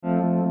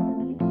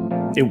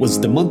It was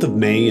the month of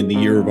May in the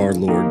year of our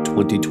Lord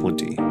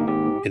 2020.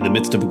 In the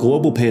midst of a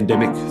global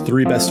pandemic,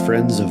 three best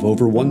friends of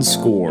over one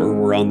score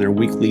were on their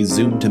weekly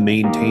Zoom to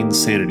maintain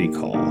sanity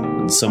call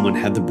when someone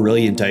had the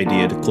brilliant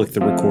idea to click the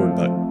record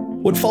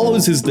button. What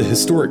follows is the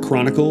historic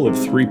chronicle of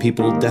three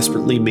people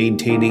desperately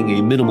maintaining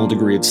a minimal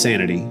degree of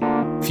sanity.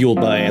 Fueled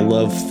by a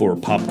love for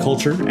pop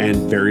culture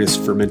and various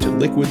fermented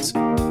liquids,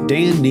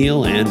 Dan,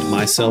 Neil, and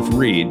myself,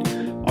 Reed,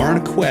 are on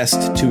a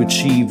quest to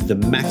achieve the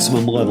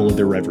maximum level of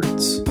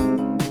irreverence.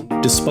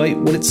 Despite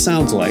what it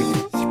sounds like,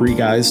 Three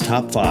Guys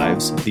Top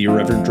Fives, The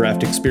Irreverent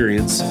Draft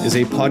Experience, is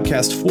a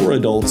podcast for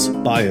adults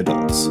by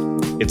adults.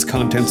 Its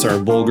contents are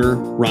vulgar,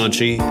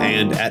 raunchy,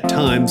 and, at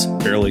times,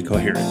 barely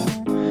coherent.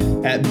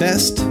 At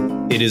best,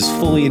 it is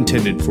fully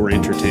intended for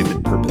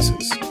entertainment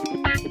purposes.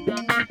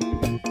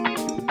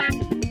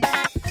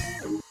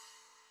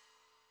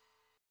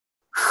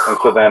 And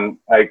so then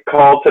I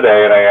called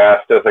today and I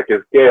asked, I was like,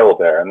 is Gail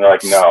there? And they're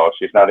like, no,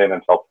 she's not in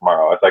until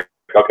tomorrow. I was like,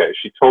 okay,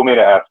 she told me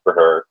to ask for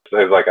her. So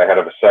it was like, I had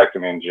a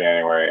vasectomy in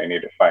January. I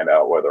need to find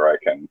out whether I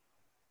can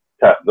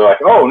test. They're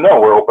like, oh, no,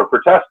 we're open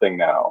for testing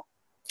now.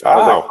 I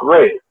was like,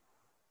 great.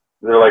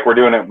 They're like, we're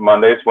doing it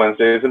Mondays,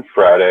 Wednesdays, and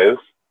Fridays.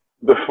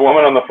 This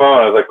woman on the phone,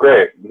 I was like,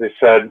 great. They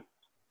said,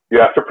 you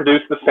have to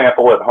produce the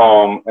sample at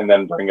home and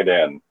then bring it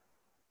in.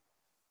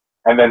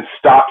 And then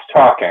stopped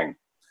talking.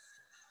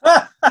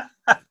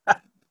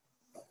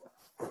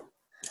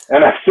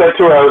 And I said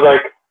to her, I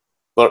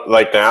was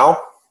like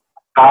now?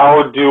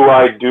 How do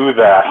I do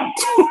that? I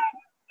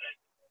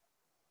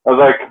was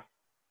like,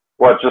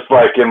 what, just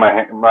like in my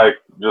hand,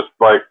 just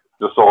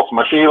all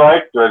smushy,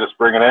 like? Do I just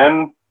bring it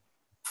in?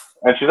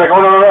 And she's like,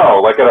 oh, no.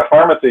 Like at a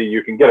pharmacy,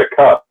 you can get a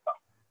cup,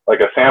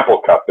 like a sample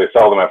cup. They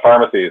sell them at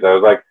pharmacies. I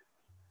was like,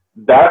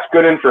 that's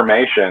good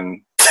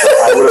information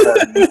that I would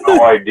have had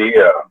no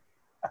idea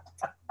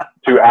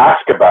to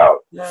ask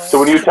about. So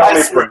when you tell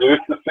me produce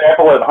the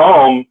sample at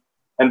home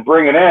and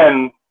bring it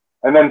in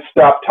and then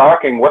stop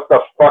talking, what the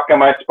fuck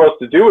am I supposed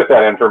to do with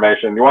that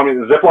information? You want me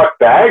to Ziploc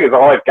bag is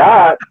all I've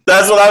got?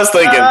 That's what I was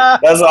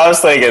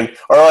thinking.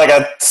 Or like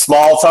a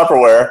small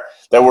Tupperware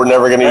that we're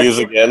never going to use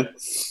again.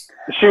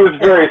 She was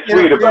very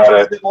sweet about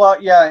it. Ziploc,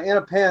 yeah, in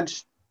a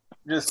pinch,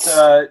 just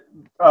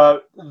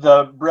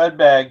the bread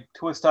bag,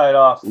 twist tie it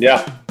off.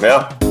 Yeah.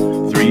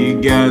 Three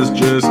guys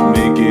just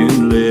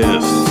making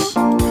lists.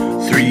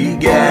 Three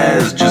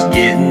guys just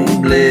getting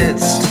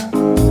blitzed.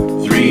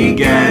 Three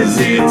guys,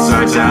 it's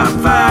our top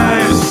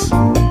fives.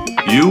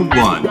 You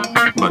won,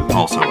 but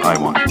also I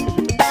won.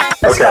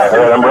 Okay, all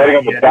right, I'm writing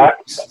on the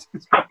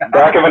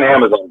back of an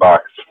Amazon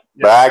box.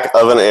 Back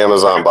of an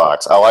Amazon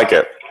box. I like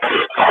it.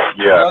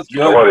 Yeah, I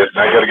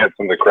got to get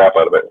some of the crap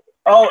out of it.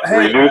 Oh,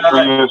 hey. Reduce,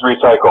 reuse,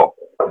 recycle.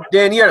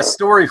 Dan, you had a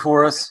story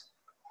for us.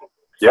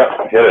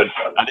 Yep, hit it.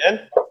 I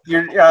did?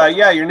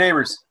 Your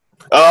neighbors.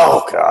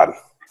 Oh, God.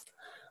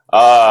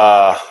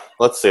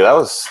 Let's see.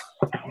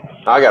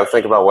 I got to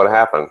think about what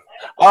happened.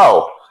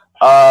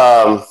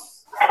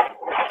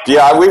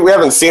 Yeah, we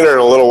haven't seen her in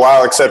a little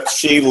while, except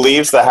she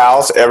leaves the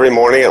house every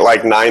morning at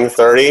like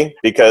 9:30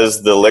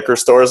 because the liquor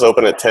store is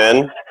open at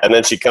 10, and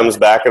then she comes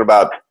back at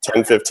about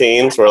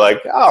 10:15. So we're like,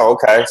 oh,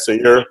 okay, so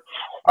you're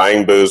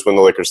buying booze when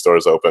the liquor store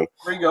is open.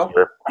 There you go.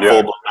 You're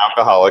full-blown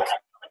alcoholic.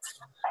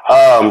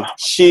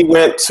 She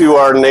went to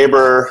our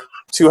neighbor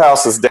 2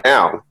 houses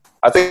down.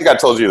 I think I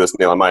told you this,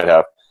 Neil. I might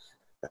have.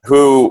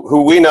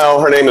 Who we know.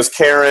 Her name is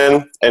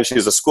Karen, and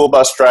she's a school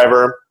bus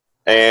driver.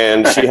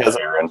 And she has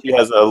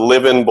a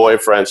live-in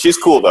boyfriend. She's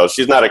cool though.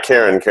 She's not a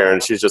Karen.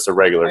 She's just a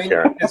regular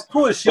Karen. As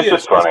cool as she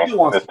is, she still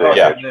wants to talk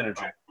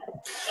energy.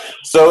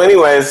 So,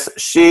 anyways,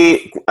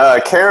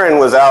 Karen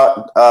was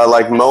out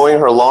like mowing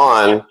her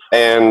lawn,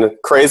 and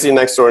crazy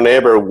next door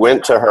neighbor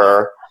went to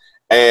her,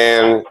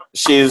 and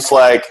she's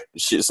like,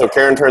 so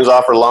Karen turns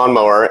off her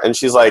lawnmower, and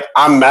she's like,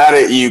 "I'm mad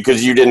at you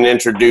because you didn't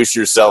introduce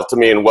yourself to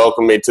me and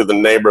welcome me to the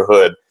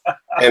neighborhood."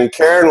 And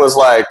Karen was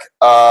like,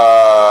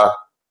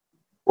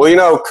 well, you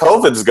know,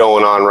 COVID's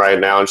going on right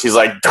now. And she's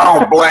like,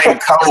 don't blame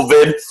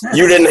COVID.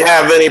 You didn't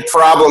have any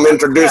problem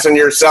introducing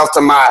yourself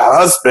to my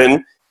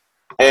husband.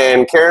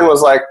 And Karen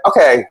was like,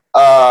 okay,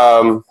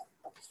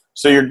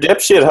 so your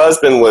dipshit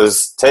husband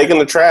was taking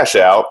the trash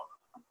out.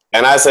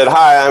 And I said,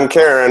 hi, I'm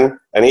Karen.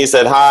 And he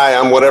said, hi,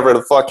 I'm whatever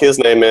the fuck his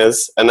name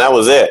is. And that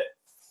was it.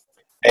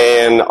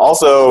 And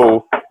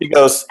also, he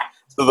goes,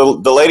 so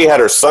the lady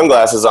had her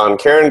sunglasses on.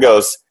 Karen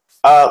goes,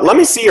 let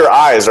me see your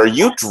eyes. Are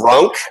you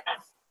drunk?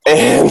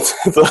 And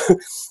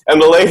the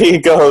lady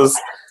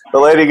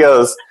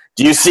goes,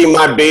 do you see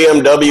my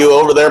BMW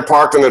over there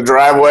parked in the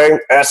driveway?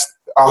 That's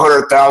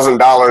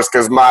 $100,000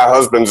 because my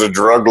husband's a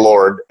drug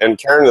lord. And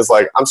Karen is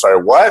like, I'm sorry,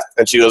 what?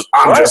 And she goes,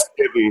 I'm just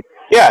kidding.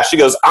 Yeah, she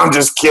goes, I'm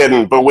just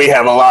kidding, but we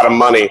have a lot of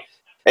money.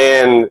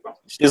 And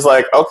she's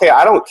like, okay,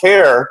 I don't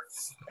care.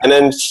 And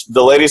then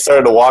the lady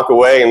started to walk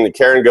away, and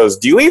Karen goes,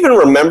 do you even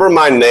remember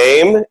my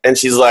name? And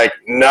she's like,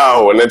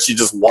 no. And then she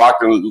just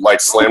walked and like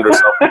slammed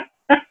herself.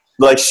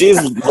 Like, she's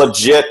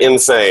legit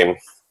insane.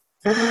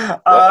 I'm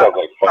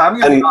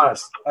going to be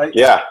honest.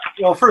 Yeah.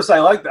 Well, first, I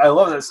love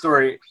that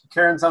story.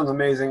 Karen sounds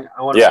amazing.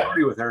 I want to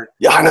party with her.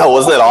 Yeah, I know.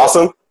 Wasn't it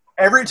awesome?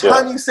 Every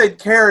time you said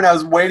Karen, I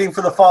was waiting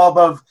for the follow-up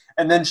of,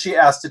 and then she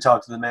asked to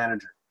talk to the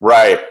manager.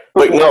 Right.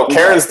 But no,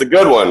 Karen's the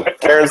good one.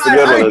 Karen's the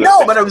good one. I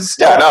know, but I was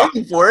still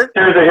waiting for it.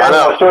 Here's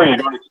a story you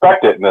don't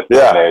expect it in this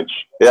day and age.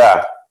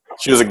 Yeah.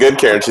 She was a good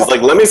Karen. She's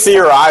like, let me see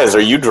your eyes.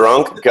 Are you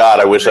drunk? God,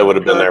 I wish I would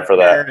have been there for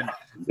that. Karen.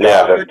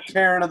 Yeah. Good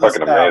Karen of the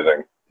Fucking South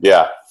amazing.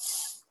 Yeah.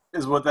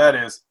 is what that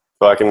is.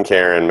 Fucking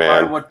Karen,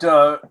 man. All right,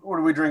 what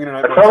are we drinking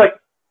tonight? I felt like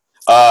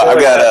I've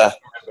got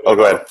oh,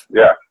 go ahead.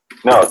 Yeah.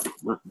 No,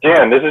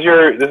 Dan, this is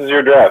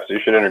your draft, so you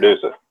should introduce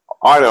it.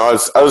 I know.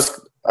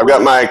 I've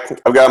got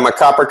my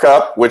copper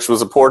cup, which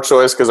was a poor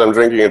choice because I'm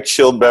drinking a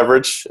chilled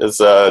beverage. It's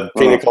a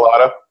pina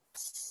colada.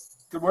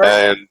 Good work.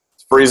 And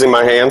it's freezing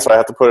my hand, so I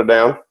have to put it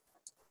down.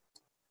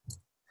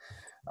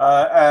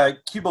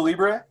 Cuba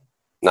Libre.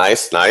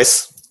 Nice.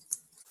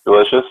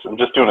 Delicious. I'm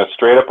just doing a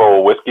straight up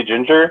old whiskey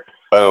ginger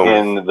Boom.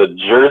 in the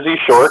Jersey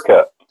Shore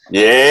cup.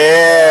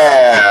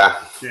 Yeah.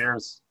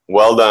 Cheers.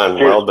 Well done.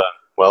 Cheers.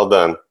 Well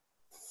done.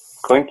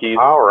 Clinky.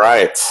 All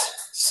right.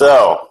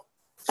 So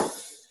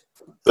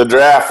the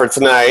draft for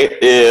tonight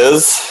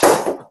is,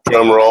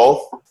 drum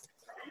roll.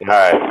 All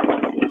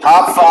right.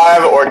 Top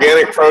 5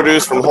 organic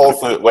produce from Whole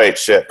Foods. Wait,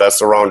 shit. That's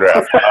the wrong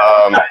draft.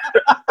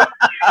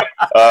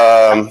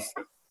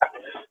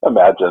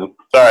 Imagine.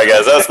 Sorry,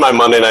 guys. That's my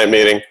Monday night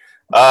meeting.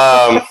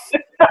 All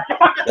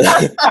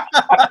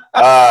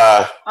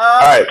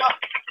right.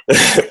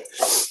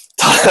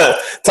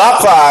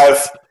 Top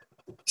 5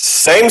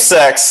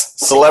 same-sex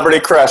celebrity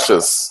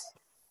crushes.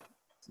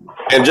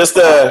 And just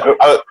a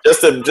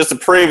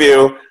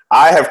preview,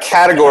 I have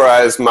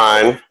categorized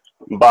mine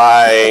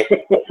by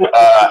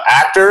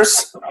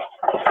actors,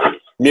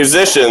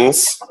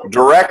 musicians,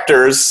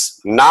 directors,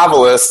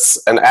 novelists,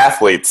 and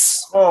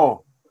athletes.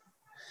 Oh.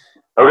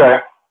 Okay.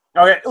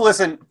 Okay,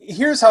 listen,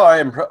 here's how I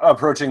am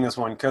approaching this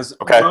one, because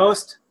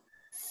most,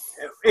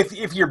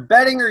 if you're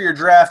betting or you're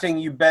drafting,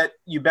 you bet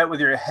with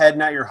your head,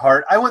 not your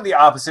heart. I went the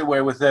opposite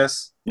way with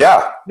this.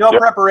 Yeah. No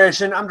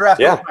preparation. I'm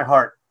drafting with my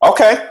heart.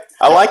 Okay,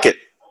 I like it.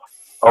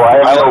 Oh,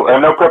 I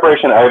have no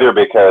preparation either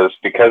because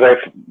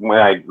when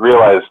I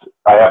realized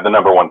I have the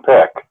number 1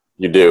 pick.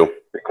 You do.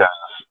 Because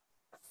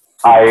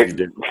I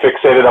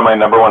fixated on my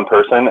number 1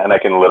 person, and I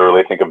can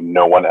literally think of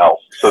no one else.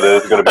 So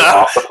this is going to be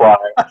off the fly.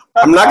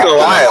 I'm not going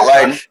to lie.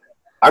 Like,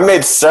 I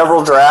made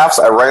several drafts.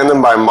 I ran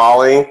them by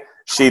Molly.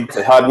 She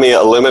had me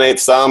eliminate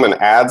some and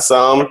add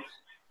some.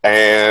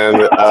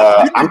 And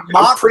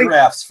I'm pretty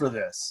drafts for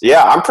this.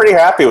 Yeah, I'm pretty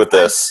happy with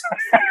this.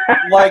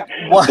 Like,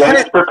 what?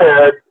 Dan's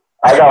prepared.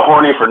 I got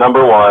horny for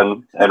number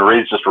 1, and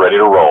Reed's just ready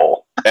to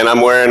roll. And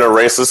I'm wearing a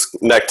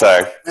racist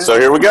necktie. So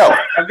here we go.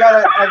 I've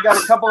got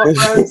a couple of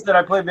friends that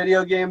I play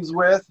video games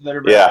with that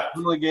are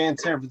really gay in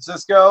San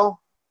Francisco.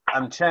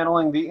 I'm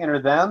channeling the inner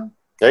them.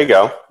 There you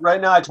go. Right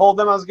now, I told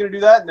them I was going to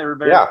do that, and they were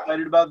very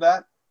excited about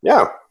that.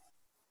 Yeah.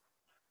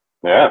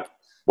 Yeah.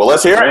 Well,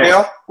 let's hear it,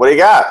 Neil. What do you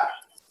got?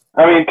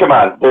 I mean, come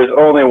on. There's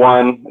only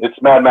one.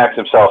 It's Mad Max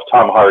himself,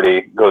 Tom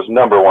Hardy, goes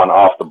number 1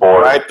 off the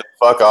board. Right the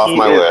fuck off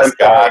my list.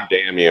 God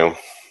damn you.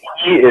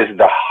 He is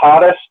the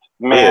hottest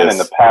man in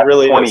the past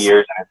 20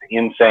 years, and it's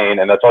insane,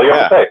 and that's all you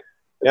have to say.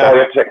 That's all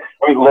you have to say.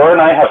 I mean, Laura and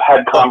I have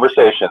had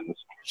conversations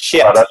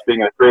about us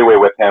being in a three-way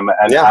with him,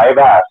 and I've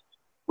asked,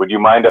 would you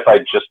mind if I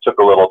just took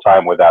a little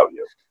time without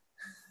you?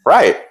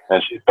 Right.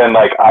 And she's been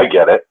like, I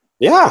get it.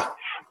 Yeah.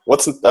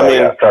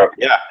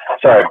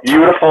 Sorry,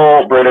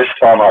 beautiful British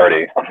Tom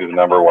Hardy, who's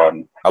number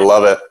 1. I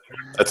love it.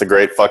 That's a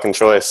great fucking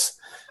choice.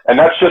 And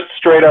that's just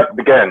straight up,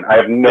 again, I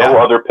have no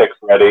other picks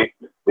ready.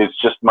 It's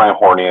just my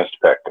horniest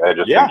pick. I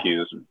just think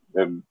he's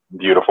a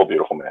beautiful,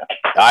 beautiful man.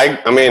 I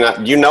mean,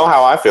 you know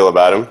how I feel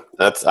about him.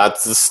 That's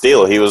the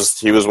steal. He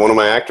was one of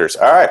my actors.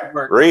 All right,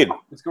 Reed.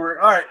 Let's go.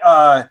 All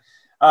right,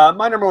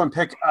 my number 1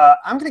 pick.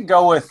 I'm gonna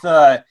go with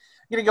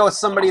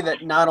somebody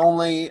that not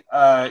only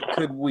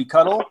could we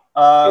cuddle,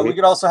 we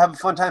could also have a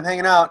fun time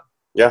hanging out.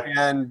 Yeah.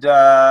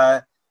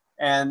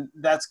 And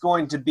that's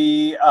going to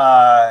be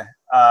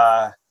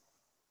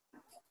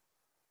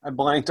I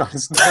blanked on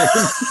his name.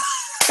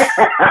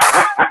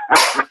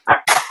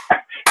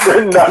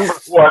 Your number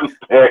 1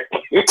 pick.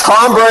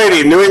 Tom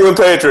Brady, New England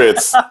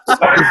Patriots.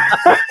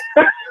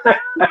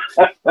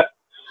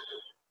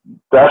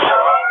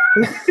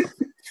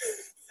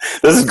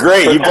 This is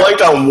great. You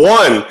blanked on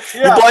 1.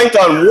 Yeah. You blanked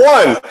on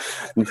 1.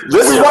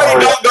 This is why you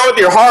don't go with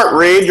your heart,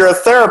 Reed. You're a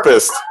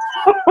therapist.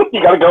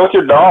 You got to go with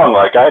your dong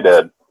like I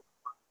did.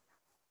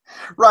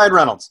 Ryan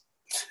Reynolds.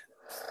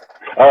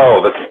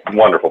 Oh, that's a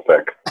wonderful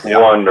pick. Yeah.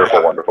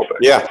 Wonderful pick.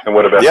 Yeah. And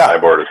would have been my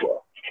board as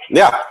well.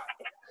 Yeah.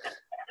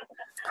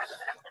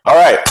 All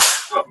right.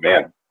 Oh,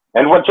 man.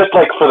 And what just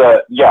like for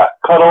the,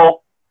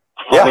 cuddle,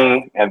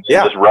 funny, and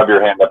just rub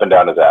your hand up and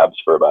down his abs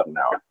for about an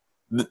hour.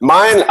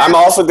 Mine, I'm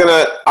also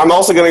gonna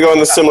go in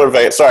the similar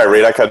vein. Sorry,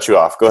 Reed, I cut you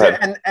off. Go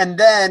ahead. And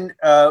then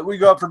we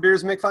go out for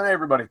beers and make fun of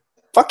everybody.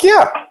 Fuck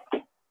yeah.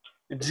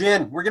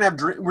 Gin. We're gonna have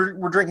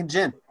we're drinking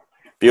gin.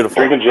 Beautiful.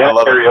 Drinking gin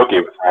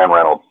karaoke with Ryan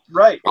Reynolds.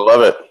 Right. I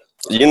love it.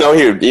 You know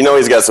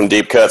he's got some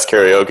deep cuts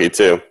karaoke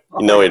too.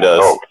 You know he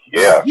does. Oh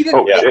yeah.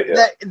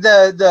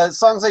 The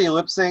songs that you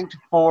lip synced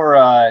for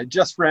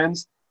Just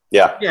Friends,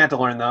 Yeah. You have to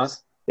learn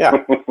those.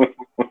 Yeah.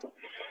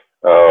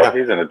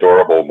 He's an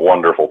adorable,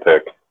 wonderful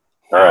pick.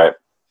 All right.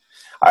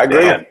 I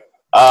agree.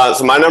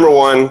 So my number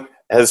one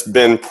has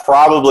been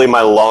probably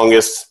my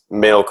longest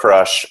male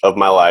crush of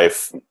my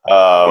life.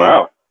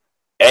 Wow.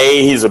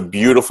 A, he's a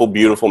beautiful,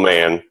 beautiful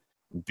man.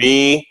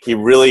 B, he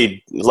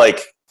really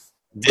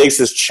digs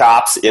his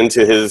chops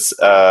into his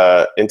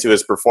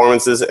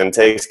performances and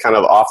takes kind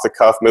of off the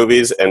cuff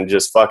movies and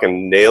just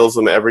fucking nails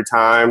them every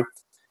time.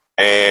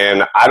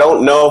 And I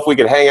don't know if we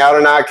could hang out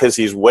or not because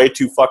he's way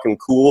too fucking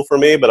cool for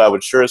me, but I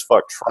would sure as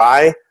fuck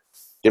try.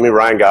 Give me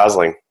Ryan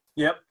Gosling.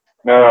 Yep.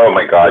 Oh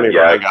my God!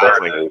 Yeah,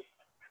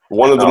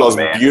 one of the most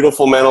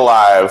beautiful men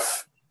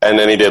alive. And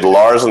then he did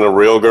Lars and the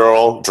Real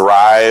Girl,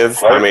 Drive.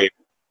 I mean,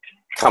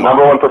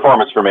 number one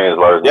performance for me is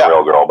Lars and the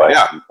Real Girl by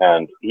him,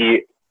 and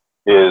he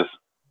is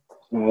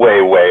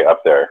way, way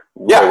up there.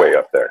 Way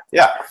up there.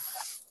 Yeah.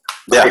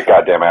 Great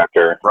goddamn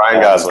actor,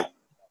 Ryan Gosling.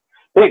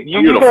 Hey,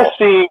 you guys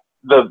see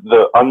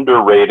the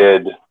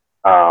underrated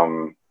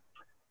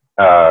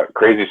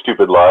Crazy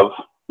Stupid Love?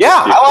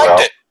 Yeah, I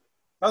liked it.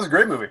 That was a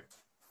great movie.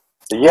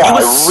 Yeah, he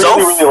was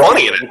really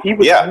funny in it. He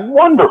was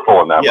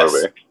wonderful in that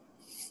movie.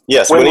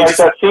 Yes, when that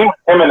scene with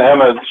him and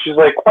Emma, she's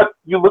like, "What?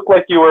 You look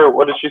like you were."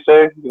 What did she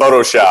say?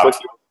 Photoshopped.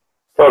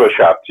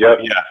 Photoshopped. Yep.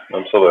 Yeah.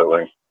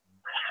 Absolutely.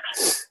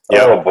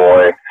 Yep. Oh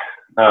boy.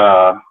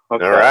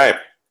 Okay. All right.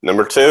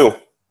 Number two.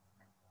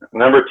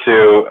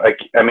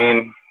 I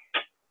mean,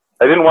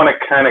 I didn't want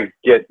to kind of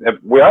get.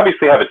 We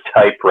obviously have a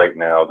type right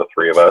now, the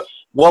three of us.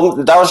 Well,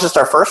 that was just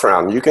our first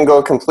round. You can go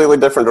a completely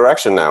different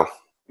direction now.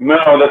 No,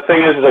 the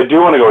thing is I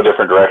do want to go a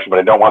different direction, but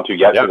I don't want to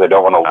yet because I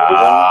don't want to lose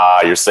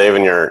them.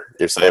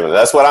 You're saving.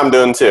 That's what I'm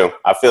doing too.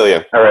 I feel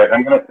you. All right,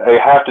 I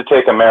have to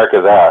take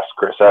America's ass,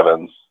 Chris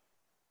Evans.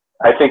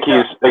 I think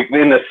he's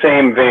in the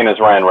same vein as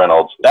Ryan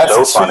Reynolds. That's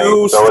so funny,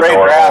 two so straight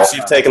adorable. drafts.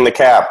 You've taken the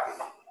cap.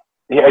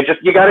 Yeah,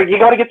 you gotta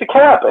get the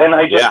cap, and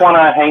I just want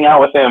to hang out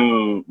with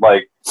him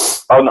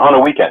on a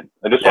weekend.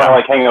 I just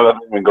want to hang out with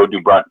him and go do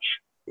brunch.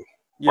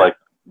 Yeah.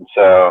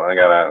 So I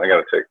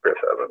gotta take Chris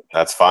Evans.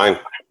 That's fine.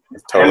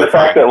 Totally and the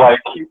fact that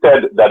he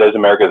said that is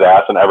America's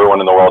ass, and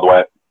everyone in the world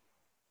went,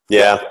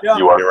 yeah.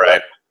 You're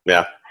right.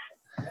 Yeah.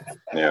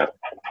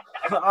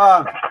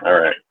 All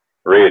right,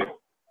 Reed.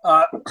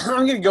 I'm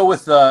gonna go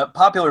with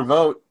popular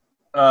vote.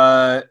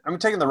 I'm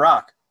taking The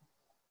Rock.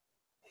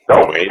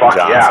 Dwayne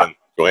Johnson.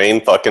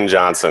 Dwayne fucking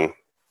Johnson.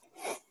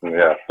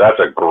 Yeah, that's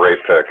a great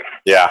pick.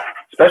 Yeah.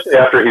 Especially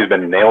after he's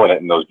been nailing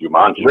it in those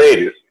Jumanji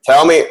movies.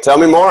 Tell me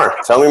more.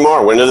 Tell me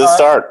more. When did it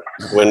start?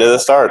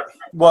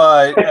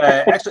 Well,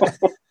 actually,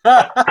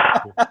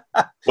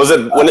 was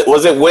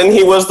it when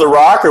he was The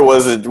Rock, or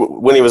was it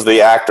when he was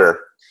the actor?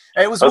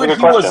 It was when he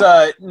was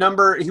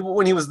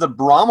when he was the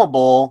Brahma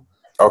Bull.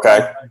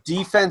 Okay.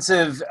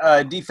 Defensive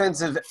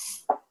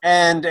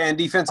end and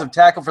defensive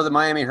tackle for the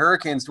Miami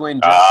Hurricanes,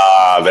 Dwayne Johnson.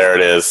 Ah, there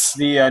it is.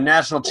 The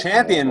national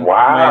champion.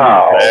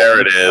 Wow. There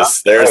it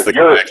is. There's the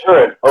connection.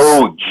 You're an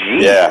OG.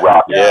 Yeah.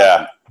 Rock.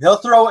 Yeah. He'll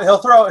throw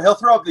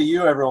up the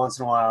U every once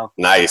in a while.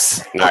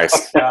 Nice. Yeah.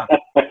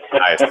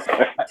 Nice.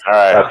 All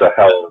right. That's a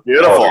hell of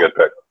a good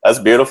pick. That's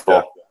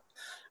beautiful.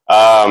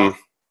 Yeah.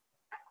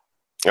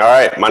 All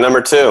right, my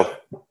number two.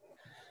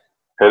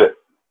 Hit it.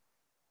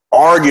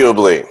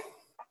 Arguably,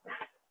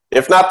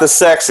 if not the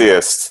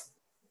sexiest,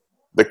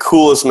 the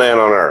coolest man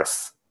on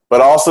earth,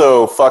 but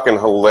also fucking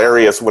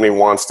hilarious when he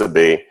wants to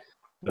be.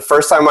 The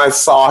first time I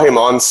saw him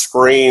on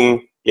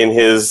screen in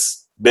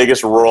his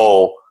biggest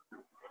role,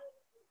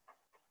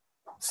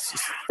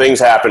 things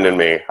happened to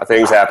me.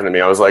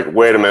 I was like,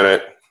 wait a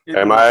minute.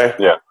 Am I?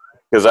 Yeah.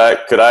 Because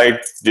I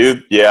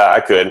do? Yeah,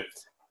 I could.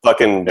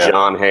 Fucking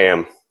John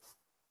Hamm.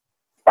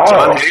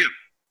 John Hamm.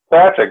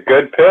 That's a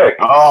good pick.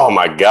 Oh,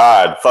 my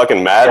God.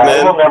 Fucking Mad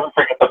Men. I will never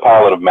forget the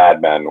pilot of Mad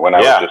Men when I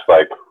was just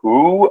like,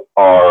 who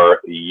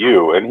are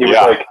you? And he was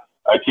like,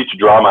 I teach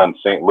drama in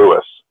St.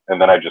 Louis. And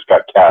then I just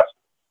got cast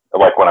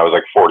when I was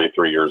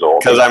 43 years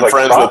old. Because I'm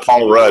friends with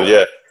Paul Rudd.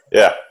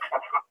 Yeah.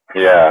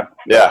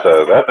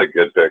 That's a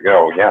good pick.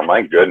 Oh, yeah,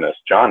 my goodness.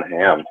 John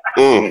Hamm.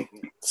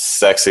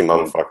 Sexy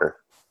motherfucker.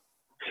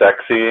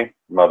 Sexy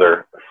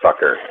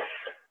motherfucker.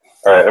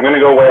 All right, I'm going to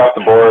go way off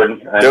the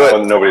board. I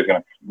know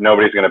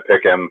nobody's gonna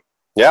pick him.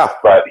 Yeah.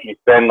 But he's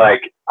been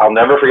I'll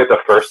never forget the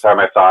first time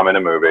I saw him in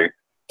a movie.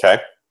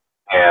 Okay.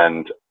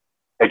 And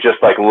it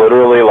just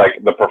literally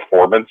the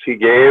performance he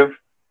gave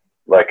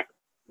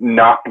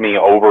knocked me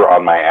over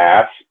on my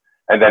ass.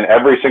 And then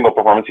every single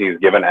performance he's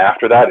given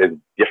after that is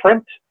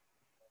different.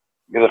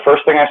 Because the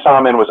first thing I saw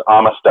him in was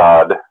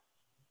Amistad.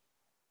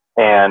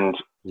 And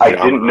I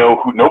didn't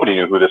know nobody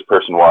knew who this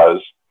person was.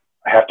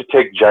 I have to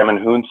take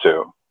Jaimin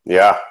Hunsu.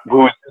 Yeah.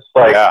 Who's just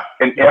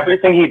and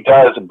everything he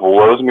does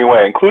blows me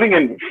away, including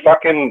in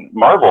fucking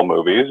Marvel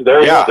movies.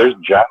 There's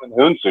Jaimin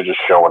Hunsu just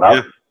showing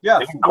up. Yeah.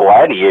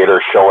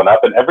 Gladiator showing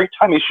up, and every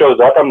time he shows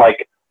up, I'm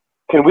like,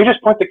 can we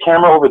just point the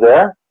camera over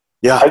there?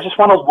 Yeah. I just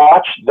want to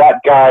watch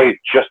that guy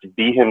just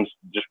be him,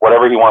 just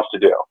whatever he wants to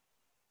do.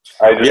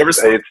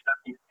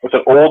 It's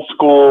an old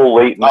school,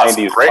 late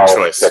 90s. Great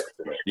choice.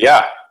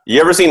 Yeah. You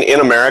ever seen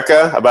In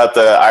America about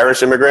the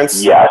Irish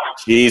immigrants? Yes.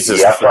 Jesus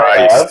Yes,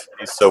 Christ.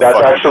 He's so That's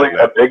fucking actually good.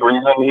 a big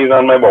reason he's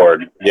on my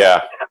board. Yeah,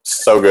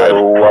 so I good.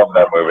 love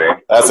that movie.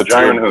 That's a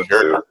Giant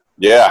tear. Hootoo.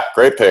 Yeah,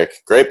 great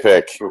pick. Great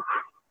pick.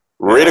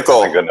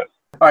 Radical. My goodness.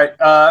 All right,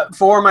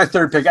 for my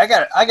third pick, I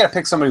got to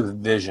pick somebody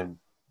with vision.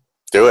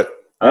 Do it.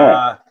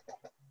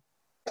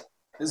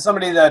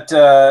 Somebody that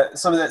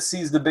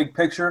sees the big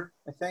picture,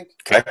 I think.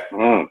 Okay.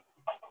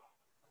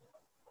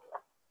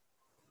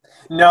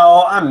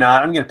 No, I'm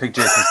not. I'm going to pick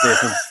Jason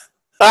Statham.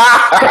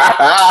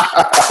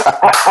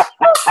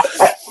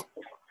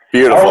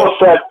 Beautiful. I almost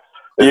said,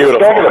 is this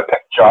guy going to pick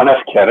John F.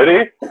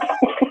 Kennedy?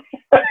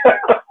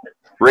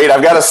 Reed,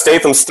 I've got a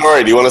Statham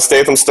story. Do you want a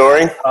Statham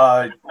story?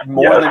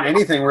 More than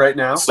anything right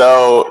now.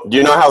 So, do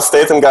you know how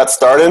Statham got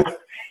started?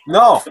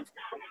 No.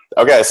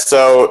 Okay,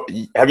 so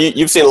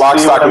you've seen Lock,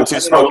 Stock, and Two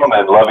Smoking?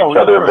 Men love each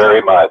other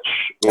very much.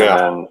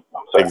 Yeah,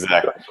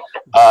 exactly.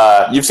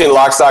 You've seen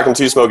Lock, Stock, and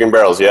Two Smoking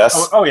Barrels,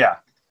 yes? Oh yeah.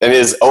 And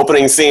his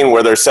opening scene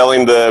where they're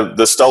selling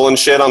the stolen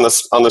shit on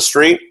the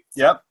street.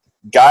 Yep.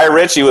 Guy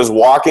Ritchie was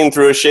walking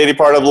through a shady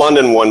part of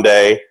London one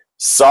day,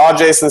 saw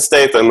Jason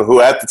Statham, who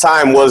at the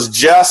time was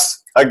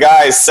just a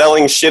guy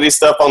selling shitty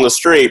stuff on the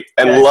street,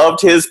 and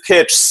loved his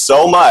pitch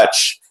so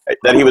much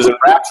that he was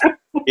enraptured.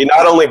 He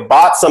not only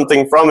bought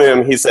something from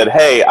him, he said,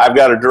 "Hey, I've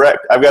got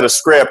a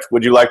script.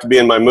 Would you like to be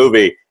in my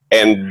movie?"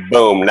 And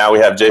boom, now we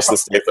have Jason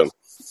Statham.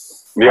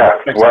 Yeah.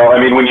 Well, I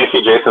mean, when you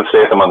see Jason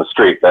Statham on the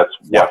street, that's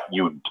what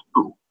you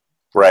do.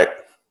 Right.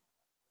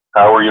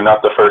 How are you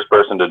not the first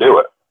person to do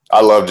it? I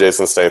love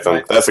Jason Statham.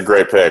 Right. That's a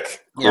great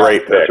pick. Yeah.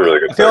 Great pick. That's a really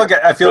good pick. I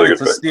feel like Really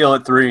it's a good steal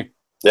at 3.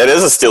 It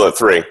is a steal at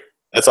 3.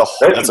 That's a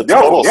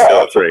total steal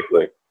at 3.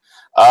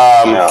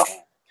 Absolutely.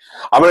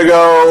 I'm going to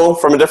go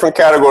from a different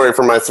category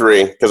for my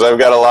 3 because I've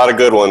got a lot of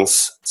good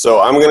ones.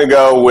 So I'm going to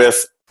go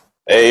with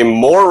a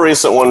more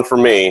recent one for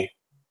me,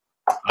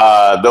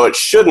 though it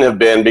shouldn't have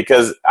been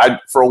because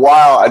for a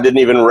while I didn't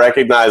even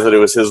recognize that it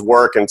was his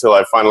work until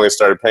I finally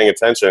started paying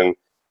attention.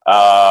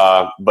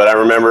 But I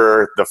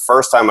remember the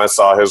first time I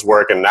saw his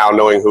work and now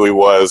knowing who he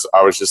was,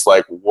 I was just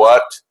like,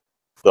 what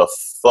the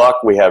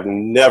fuck? We have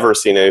never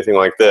seen anything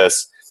like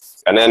this.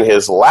 And then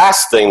his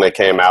last thing that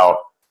came out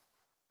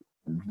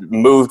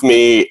moved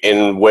me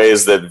in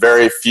ways that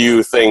very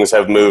few things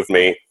have moved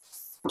me.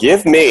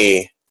 Give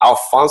me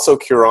Alfonso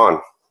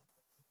Cuarón.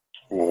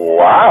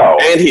 Wow.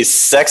 And he's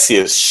sexy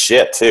as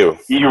shit, too.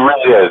 He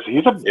really is.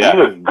 He's a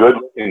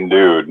good-looking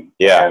dude.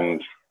 Yeah.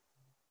 And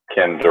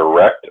can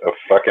direct a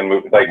fucking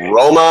movie. Like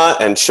Roma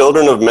and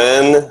Children of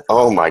Men.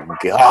 Oh, my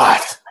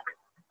God.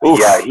 Oof.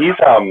 Yeah, he's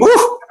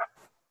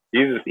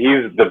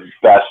the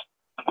best.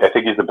 I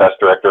think he's the best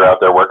director out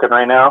there working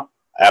right now.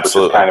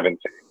 Absolutely. Which is kind of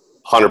insane.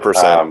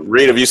 100%.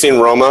 Reed, have you seen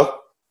Roma?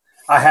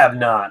 I have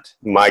not.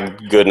 My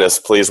goodness,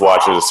 please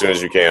watch it as soon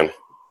as you can.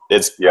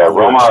 It's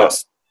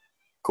gorgeous.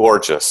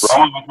 Gorgeous.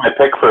 Roma was my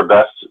pick for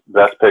best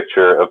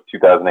picture of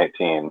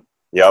 2018.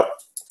 Yep.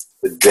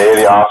 The day of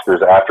the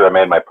Oscars, after I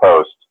made my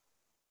post,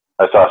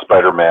 I saw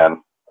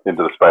Spider-Man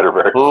Into the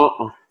Spider-Verse.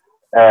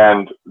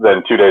 And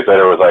then 2 days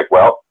later, I was like,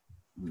 well,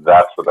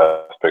 that's the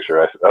best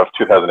picture of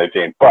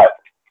 2018. But,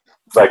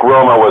 like,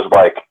 Roma was,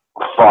 like,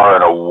 far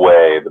and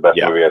away the best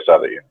movie I saw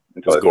that year.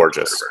 It's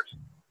gorgeous.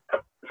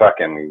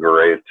 Fucking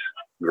great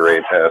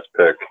ass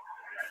pick.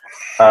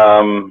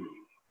 Alfonso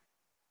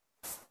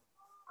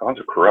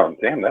Cuarón.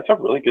 Damn, that's a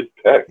really good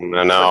pick.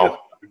 I know.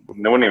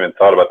 No one even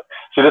thought about that.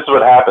 See, this is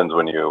what happens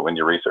when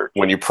you research.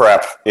 When you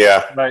prep,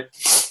 yeah. Right.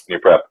 When you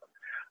prep.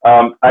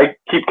 I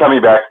keep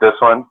coming back to this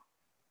one.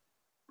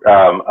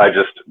 I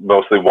just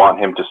mostly want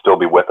him to still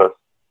be with us.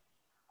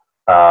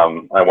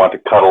 I want to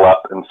cuddle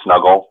up and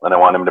snuggle, and I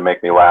want him to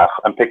make me laugh.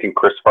 I'm picking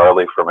Chris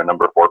Farley for my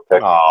number 4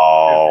 pick.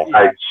 Oh.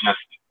 I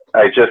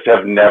just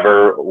have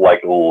never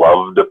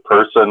loved a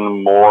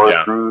person more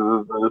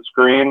through the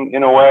screen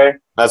in a way.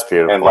 That's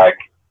beautiful. And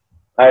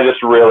I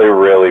just really,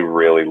 really,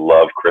 really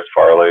love Chris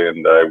Farley,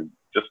 and I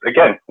just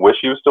again wish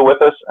he was still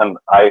with us. And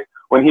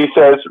when he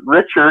says,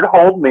 "Richard,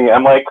 hold me,"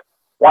 I'm like,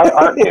 why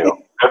aren't you?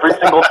 Every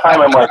single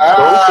time I'm like,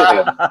 go to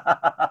him.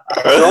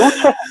 Go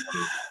to him.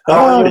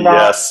 Oh,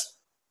 yes.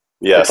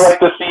 Yes. It's like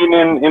the scene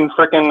in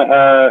frickin'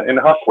 in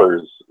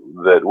Hustlers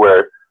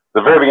where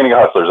the very beginning of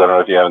Hustlers. I don't know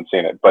if you haven't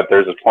seen it, but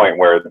there's a point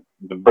where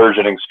the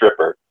burgeoning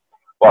stripper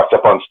walks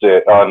up on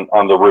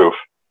the roof,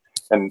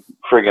 and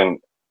friggin'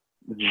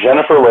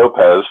 Jennifer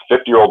Lopez,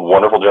 50-year-old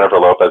wonderful Jennifer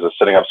Lopez, is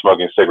sitting up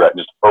smoking a cigarette and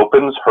just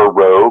opens her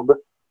robe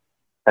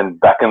and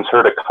beckons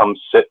her to come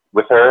sit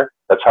with her.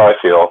 That's how I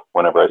feel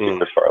whenever I see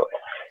Chris Farley.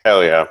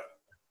 Hell yeah.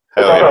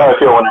 That's how I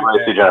feel whenever I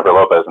see Jennifer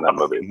Lopez in that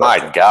movie. My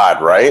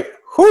God, right?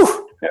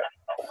 Whew. Yeah.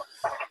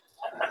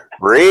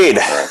 Reed.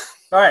 All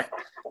right.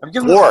 I've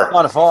given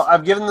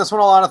this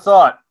one a lot of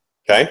thought.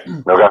 Okay.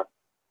 Okay.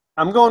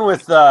 I'm going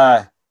with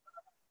Taika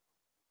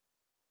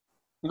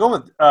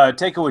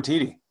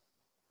Waititi.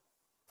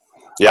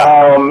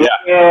 Yeah.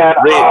 Yeah.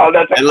 Oh,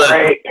 that's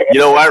great. You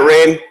know what,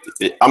 Reed?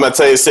 I'm going to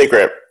tell you a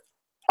secret.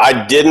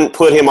 I didn't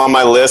put him on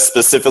my list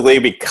specifically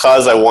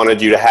because I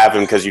wanted you to have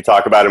him because you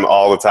talk about him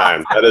all the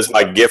time. That is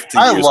my gift to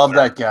you. I love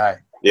that guy.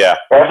 Yeah.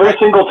 Every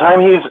single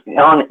time he's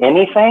on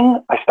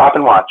anything, I stop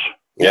and watch.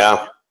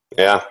 Yeah.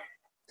 Yeah.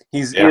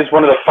 He's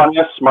one of the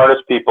funniest,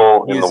 smartest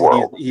people in the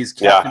world. He's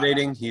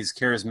captivating. He's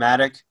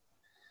charismatic,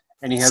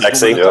 and he has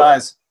sexy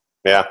eyes.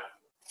 Yeah.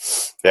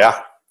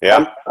 Yeah.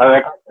 Yeah.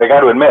 I got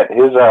to admit,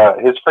 his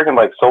freaking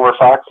like silver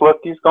fox look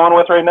he's going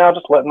with right now,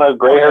 just letting the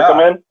gray hair come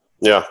in.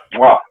 Yeah.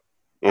 Wow.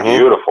 Mm-hmm.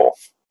 Beautiful.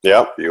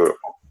 Yep. Beautiful.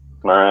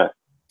 All right.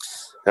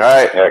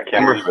 Yeah,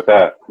 can't agree with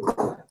that.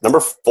 Number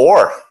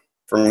 4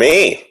 for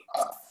me.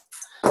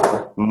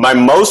 My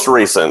most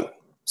recent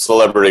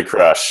celebrity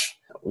crush.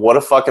 What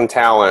a fucking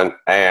talent,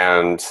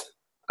 and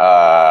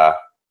to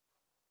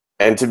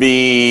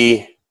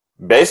be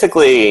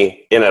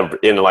basically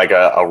in like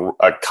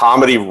a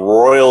comedy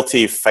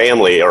royalty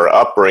family or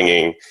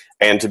upbringing,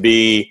 and to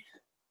be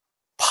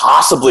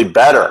possibly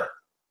better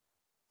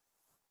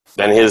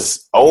than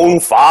his own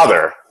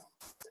father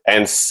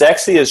and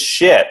sexy as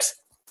shit.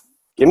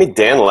 Give me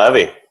Dan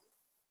Levy.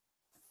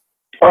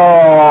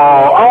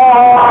 Oh,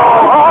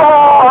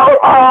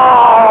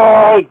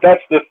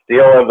 that's the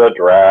steal of the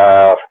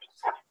draft.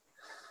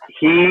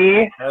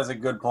 That was a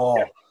good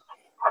poll.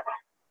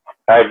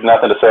 I have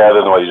nothing to say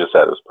other than what you just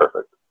said. It was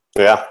perfect.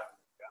 Yeah.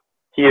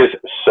 He is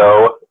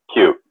so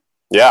cute.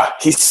 Yeah,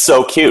 he's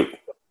so cute.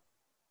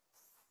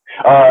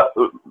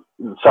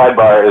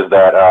 Sidebar is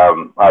that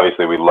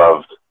obviously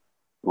Laura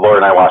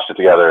and I watched it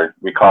together.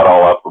 We caught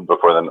all up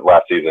before the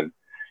last season.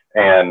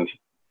 And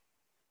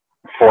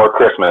for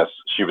Christmas,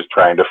 she was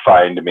trying to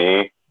find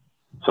me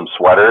some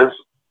sweaters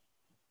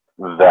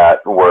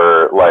that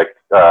were like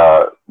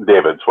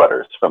David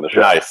sweaters from the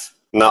show. Nice.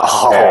 No,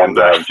 and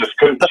just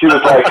couldn't. She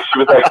was like,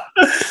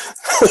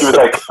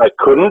 I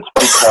couldn't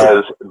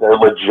because they're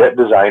legit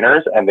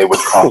designers and they would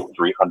cost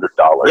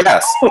 $300.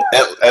 Yes,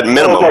 at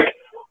minimum. It was like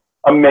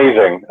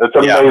amazing. It's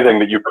amazing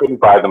that you couldn't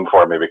buy them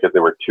for me because they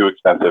were too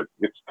expensive.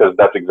 It's because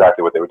that's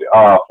exactly what they would do.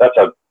 Oh, that's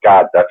a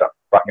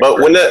fucking. But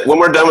when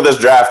we're done with this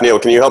draft, Neil,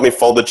 can you help me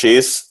fold the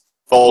cheese?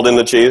 Fold in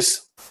the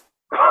cheese.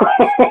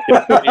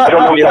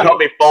 You help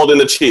me fold in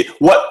the cheese.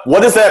 What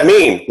does that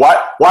mean? Why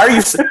are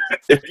you?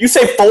 If you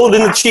say fold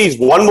in the cheese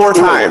one more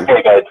time.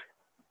 Okay, guys.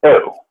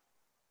 Ew.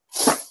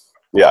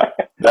 Yeah,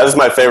 that is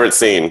my favorite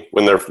scene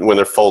when they're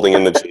folding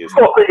in the cheese.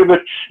 Folding in the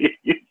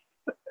cheese.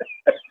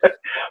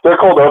 Their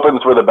cold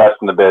opens were the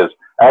best in the biz.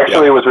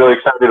 Actually, was really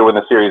excited when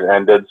the series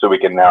ended, so we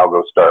can now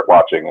go start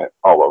watching it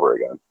all over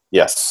again.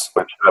 Yes,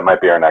 which that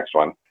might be our next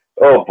one.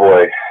 Oh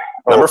boy.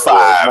 Number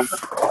 5.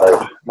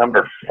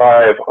 Number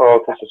 5.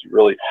 Oh, this is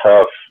really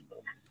tough.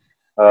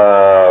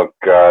 Oh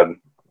God.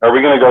 Are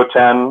we gonna go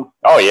 10?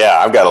 Oh yeah,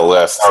 I've got a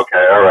list.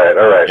 Okay, all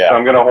right. Yeah. So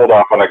I'm gonna hold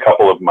off on a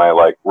couple of my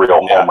like real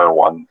Homer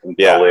ones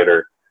until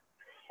later.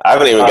 I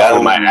haven't even gotten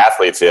to my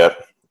athletes yet,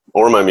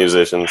 or my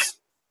musicians.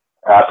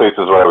 Athletes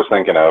is what I was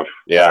thinking of.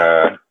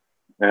 Yeah.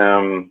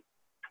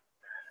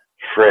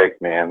 Frig,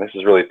 man, this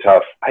is really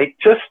tough. I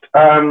just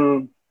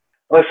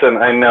Listen,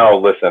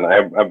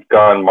 I've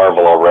gone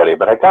Marvel already,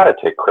 but I gotta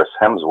take Chris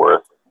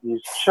Hemsworth.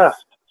 He's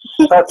just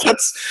such.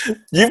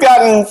 You've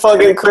gotten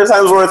fucking Chris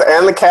Hemsworth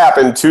and the Cap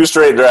in 2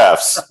 straight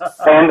drafts.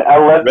 And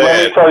let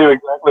me tell you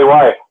exactly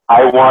why.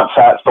 I want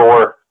Fat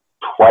Thor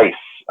twice.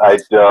 I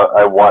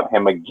want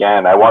him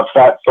again. I want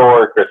Fat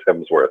Thor, Chris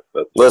Hemsworth.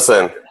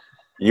 Listen,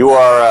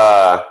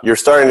 you're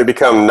starting to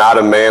become not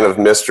a man of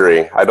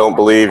mystery. I don't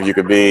believe you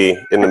could be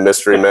in the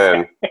Mystery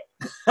Men.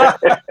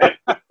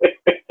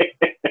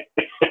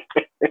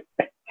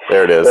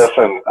 There it is.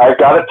 Listen, I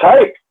got a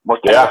type.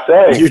 What can I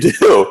say? You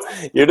do.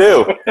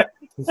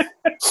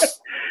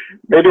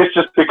 Maybe it's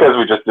just because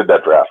we just did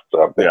that draft,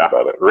 so I'm thinking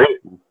about it.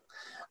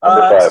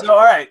 All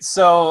right.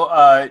 So,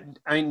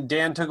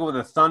 Dan took it with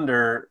a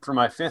Thunder for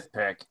my 5th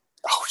pick.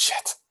 Oh,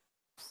 shit.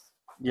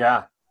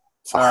 Yeah.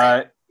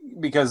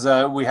 Because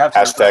we have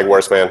to...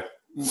 #worst man.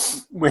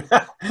 We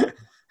have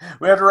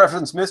to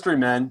reference Mystery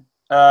Men.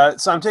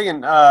 So I'm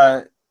taking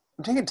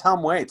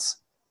Tom Waits.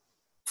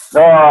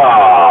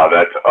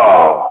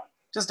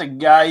 Just a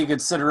guy you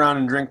could sit around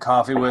and drink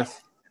coffee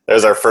with.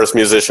 There's our first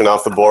musician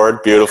off the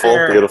board. Beautiful.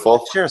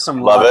 Share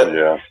some love.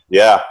 It.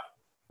 Yeah.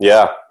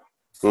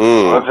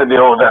 What's the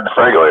deal with that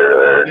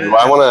Fraglator there? Do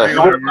I want to... He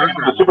was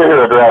the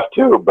superhero draft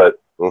too, but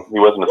he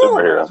wasn't a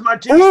superhero. It's my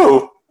team.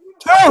 Two.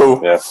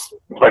 Yeah, it's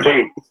my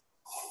team.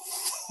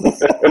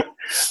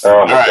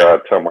 Oh my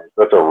God, Tom Waits.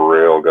 That's a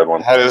real good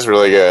one. That is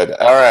really good.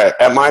 All right,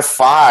 at my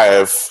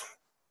 5,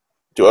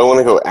 do I want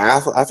to go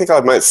athlete? I think I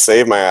might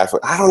save my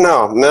athlete. I don't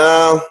know.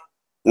 No.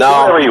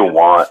 Whatever you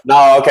want.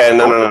 No, okay.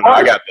 No.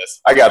 I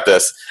got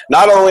this.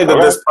 Not only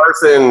did this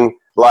person,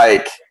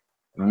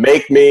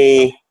 make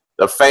me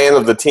a fan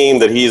of the team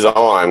that he's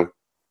on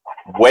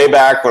way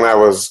back when I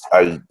was,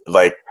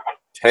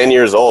 10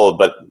 years old,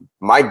 but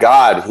my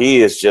God,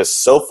 he is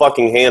just so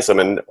fucking handsome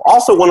and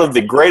also one of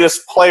the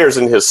greatest players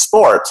in his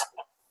sport.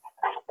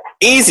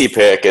 Easy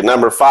pick at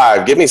number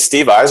 5. Give me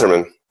Steve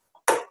Yzerman.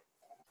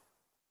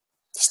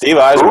 Steve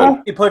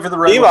Yzerman. He played for the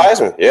Red Wings.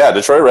 Steve Yzerman. Yeah,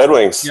 Detroit Red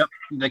Wings. Yep.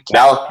 The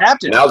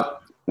captain.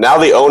 Now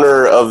the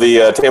owner of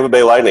the Tampa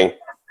Bay Lightning.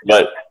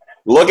 But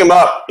look him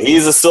up.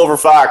 He's a Silver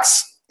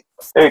Fox.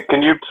 Hey,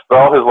 can you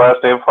spell his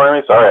last name for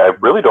me? Sorry, I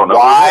really don't know.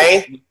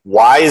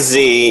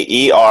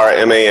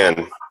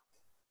 Yzerman.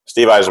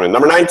 Steve Yzerman,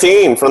 number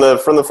 19 from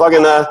the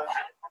fucking.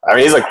 I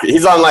mean,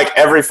 he's on like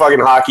every fucking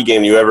hockey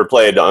game you ever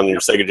played on your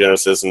Sega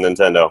Genesis and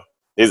Nintendo.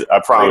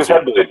 I promise.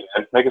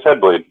 Make his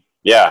head bleed.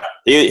 Yeah,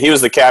 he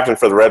was the captain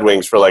for the Red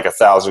Wings for like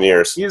 1,000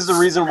 years. He's the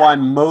reason why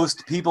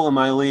most people in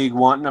my league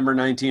want number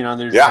 19 on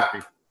their jersey. Yeah,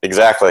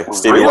 exactly.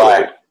 Stevie Really?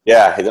 Y.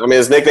 Yeah, I mean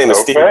his nickname is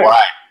Stevie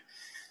Y.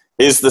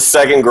 He's the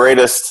second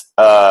greatest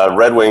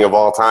Red Wing of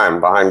all time,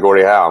 behind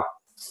Gordie Howe.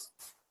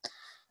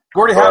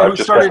 Gordie Howe, who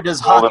started his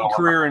hockey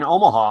career in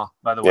Omaha,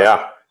 by the way.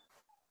 Yeah.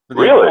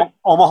 Really?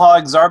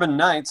 Omaha Exarban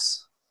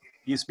Knights.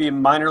 He used to be a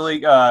minor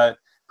league,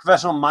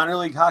 professional minor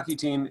league hockey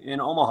team in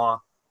Omaha.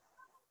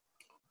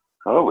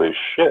 Holy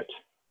shit.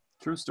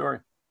 True story.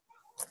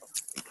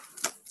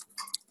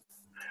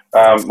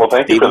 Well,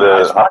 thank you for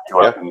the hockey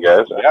lesson,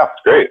 guys. Yeah,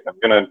 it's great. I'm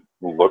going to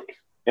look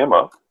him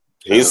up.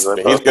 He's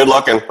good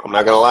looking. I'm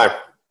not going to lie.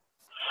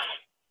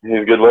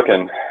 He's good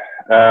looking.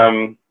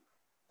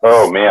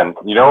 Oh, man.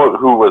 You know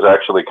who was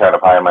actually kind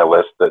of high on my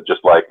list that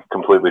just, like,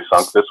 completely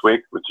sunk this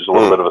week, which is a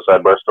little bit of a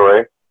sidebar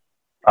story?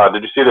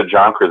 Did you see that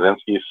John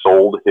Krasinski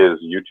sold his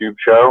YouTube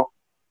show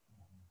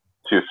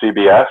to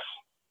CBS?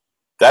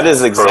 That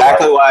is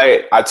exactly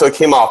why I took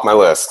him off my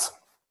list.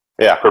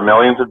 Yeah. For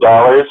millions of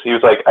dollars. He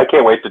was like, I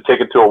can't wait to take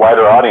it to a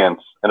wider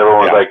audience. And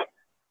everyone was like,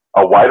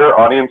 a wider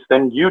audience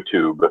than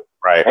YouTube.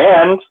 Right.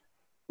 And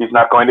he's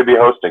not going to be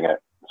hosting it.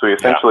 So he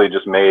essentially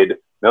just made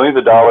millions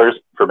of dollars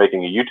for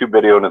making a YouTube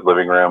video in his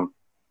living room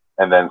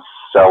and then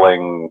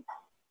selling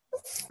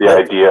the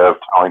idea of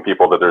telling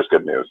people that there's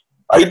good news.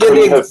 I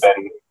couldn't have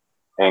been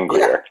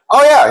angrier. Yeah.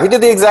 Oh yeah, he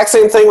did the exact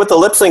same thing with the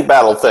lip sync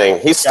battle thing.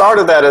 He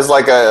started that as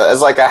like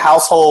a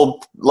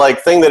household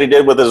like thing that he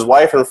did with his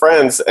wife and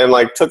friends, and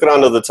like took it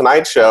onto the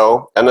Tonight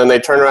Show, and then they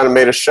turned around and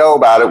made a show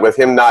about it with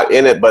him not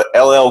in it, but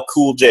LL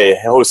Cool J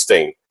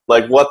hosting.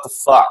 Like what the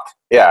fuck?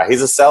 Yeah,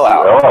 he's a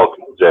sellout. LL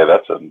Cool J,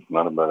 that's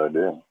not a bad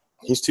idea.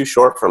 He's too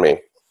short for me.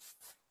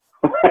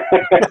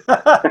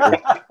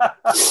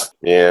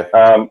 Yeah.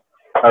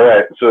 All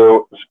right.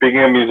 So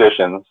speaking of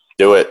musicians,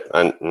 do it.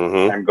 I'm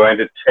going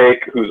to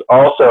take who's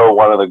also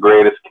one of the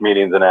greatest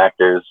comedians and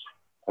actors.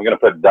 I'm going to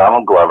put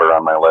Donald Glover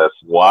on my list.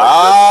 Wow.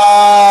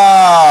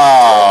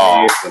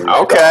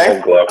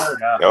 Okay.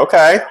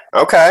 Okay.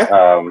 Okay.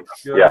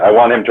 Yeah, I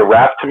want him to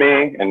rap to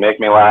me and make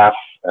me laugh,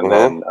 and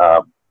then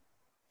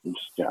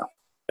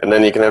and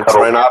then you can have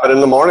Troy and Abed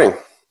in the morning.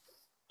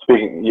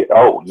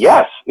 Oh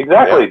yes,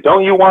 exactly. Yeah.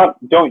 Don't you want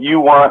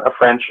a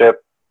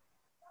friendship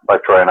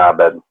like Troy and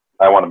Abed?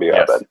 I want to be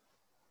Abed.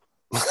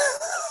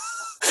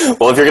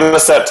 Well, if you're going to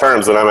set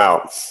terms, then I'm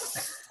out.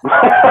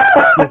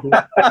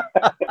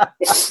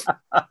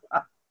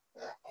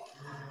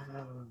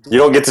 You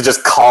don't get to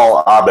just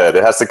call Abed.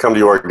 It has to come to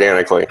you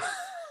organically.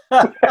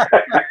 I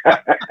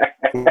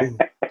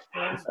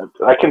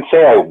can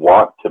say I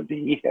want to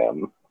be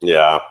him.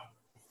 Yeah.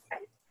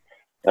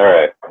 All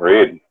right,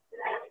 Reed.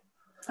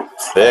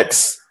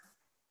 6.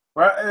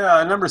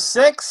 Number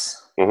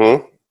 6?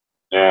 Mm-hmm.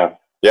 Yeah.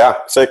 Yeah,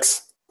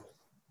 6.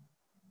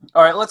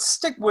 All right, let's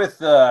stick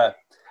with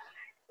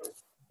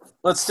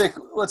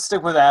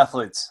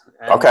athletes.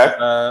 And, okay.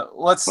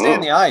 Let's stay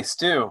on the ice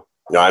too.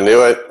 No, I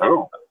knew it.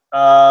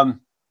 I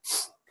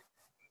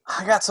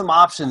got some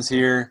options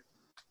here.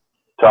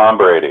 Tom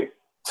Brady.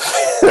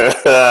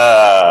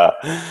 The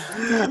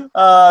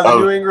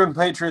New England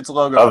Patriots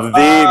logo. Of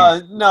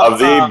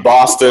the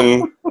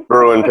Boston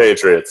Bruin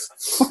Patriots.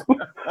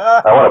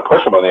 I want to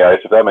push him on the ice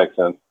if that makes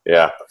sense.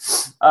 Yeah.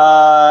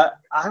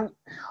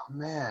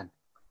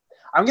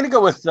 I'm gonna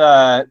go with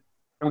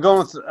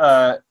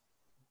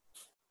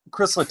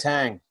Chris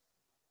Letang.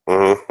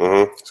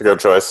 It's a good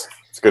choice.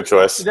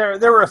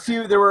 There were a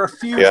few.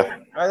 Yeah.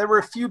 There were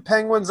a few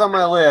Penguins on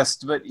my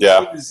list, but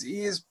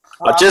he's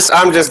I'm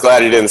just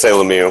glad he didn't say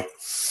Lemieux.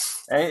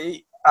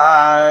 It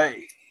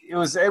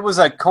was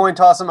a coin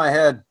toss in my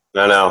head.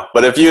 I know,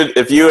 but if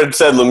you had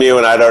said Lemieux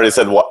and I'd already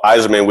said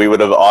Yzerman, we would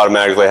have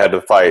automatically had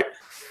to fight.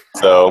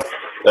 So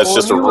that's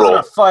just a rule.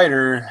 Wasn't a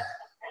fighter.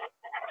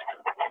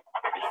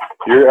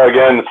 You're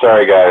again,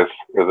 sorry guys,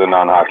 as a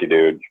non-hockey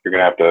dude, you're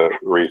gonna have to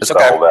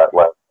respell that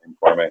last name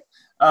for me.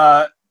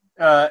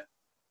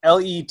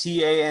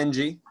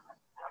 Letang.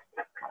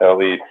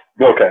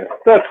 Okay,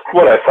 that's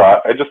what I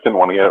thought. I just didn't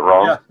want to get it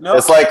wrong. Yeah, no.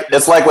 It's like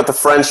with the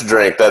French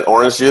drink, that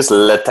orange juice,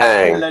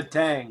 Letang.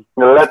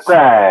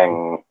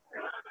 Letang.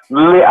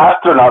 The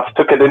astronauts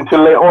took it into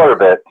the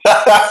orbit.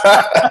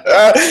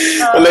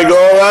 When they go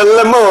around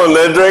the moon,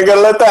 they drink a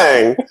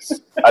Letang.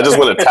 I just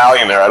went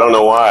Italian there. I don't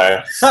know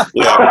why.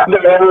 Yeah.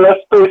 The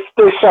space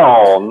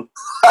station.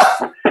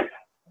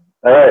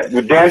 All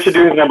right, Dan should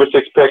do his number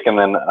 6 pick, and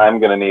then I'm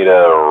going to need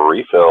a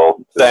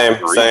refill.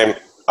 Same.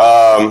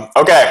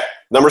 Okay,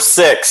 number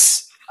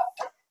 6.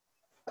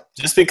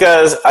 Just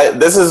because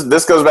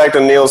this goes back to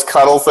Neil's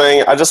cuddle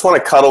thing. I just want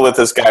to cuddle with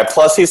this guy.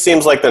 Plus, he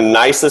seems like the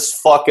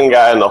nicest fucking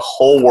guy in the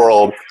whole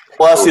world.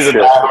 Plus, he's a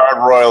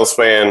diehard Royals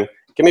fan.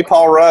 Give me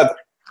Paul Rudd.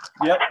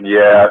 Yep.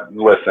 Yeah,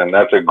 listen,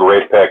 that's a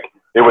great pick.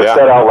 It was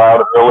said out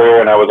loud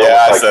earlier, and I was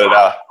I said it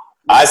out.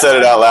 I said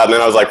it out loud, and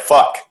then I was like,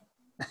 fuck.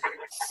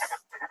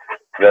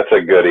 That's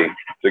a goodie.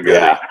 It's a goodie.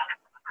 Yeah.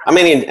 I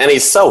mean, and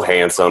he's so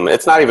handsome.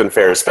 It's not even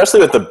fair, especially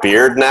with the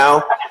beard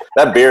now.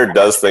 That beard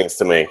does things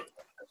to me.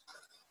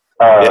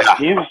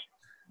 He's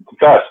the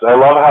best. I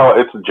love how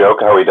it's a joke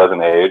how he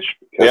doesn't age.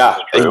 Yeah,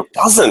 he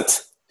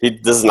doesn't. He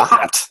does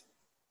not.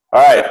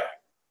 All right,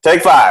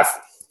 take 5.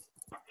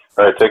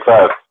 All right, take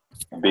 5.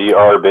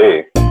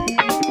 BRB.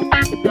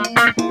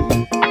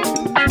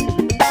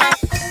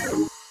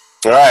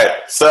 All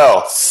right,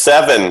 so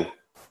 7.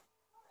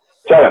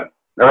 7.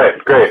 All right,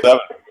 great. 7.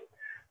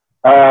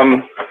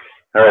 All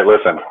right,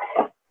 listen.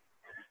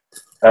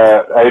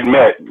 I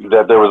admit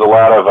that there was a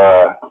lot of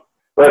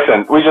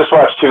listen, we just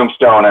watched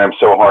Tombstone, and I'm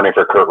so horny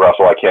for Kurt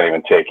Russell, I can't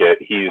even take it.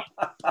 He's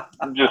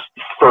just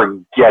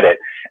forget it.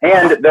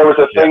 And there was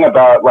a thing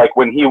about, like,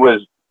 when he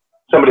was,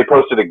 somebody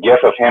posted a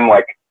GIF of him,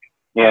 like,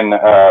 in,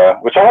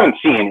 which I haven't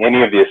seen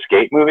any of the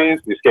Escape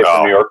movies, the Escape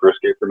from New York or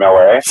Escape from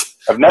LA.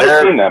 I've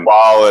never seen them.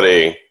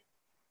 Quality.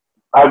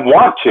 I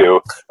want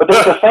to, but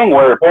there's a thing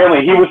where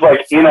apparently he was,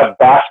 like, in a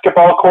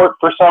basketball court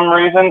for some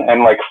reason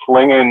and, like,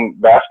 flinging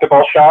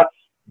basketball shots,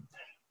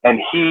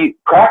 and he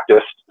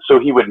practiced so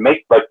he would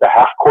make, like, the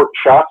half-court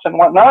shots and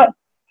whatnot.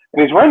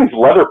 And he's wearing these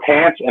leather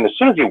pants, and as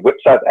soon as he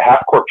whips out the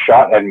half-court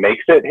shot and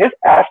makes it, his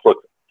ass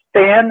looks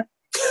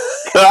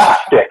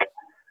fantastic.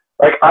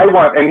 Like, I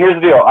want, and here's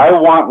the deal, I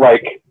want,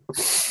 like,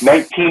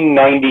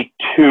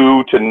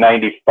 1992 to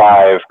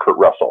 95 Kurt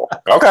Russell.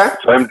 Okay.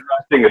 So I'm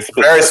drafting a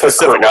specific very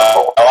specific.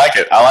 I like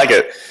it. I like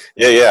it.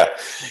 Yeah.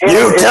 And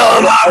you tell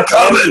him I'm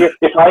coming.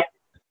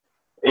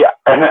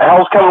 And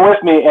Al's coming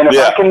with me, and if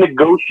I can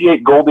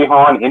negotiate Goldie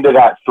Hawn into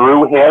that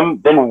through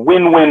him, then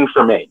win-win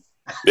for me.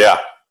 Yeah.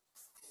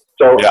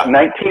 So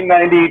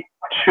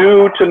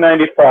 1992 to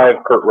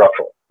 95 Kurt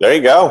Russell. There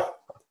you go.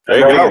 There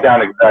you go. It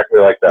down exactly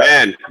like that.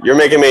 Man, you're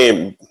making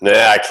me. Nah,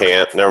 I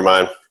can't. Never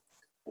mind.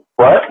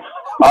 What?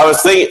 I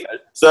was thinking.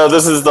 So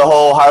this is the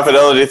whole high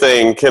fidelity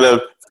thing. Can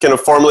a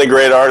formerly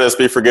great artist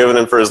be forgiven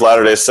him for his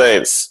Latter-day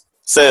Saints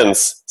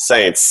sins?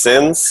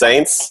 Sins.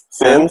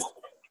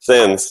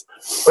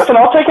 Listen,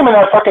 I'll take him in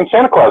that fucking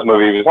Santa Claus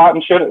movie. He was hot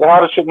as shit in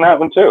that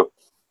one too.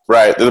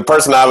 Right. The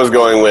person I was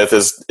going with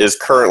is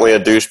currently a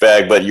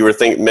douchebag, but you were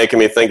making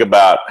me think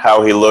about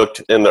how he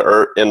looked in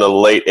the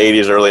late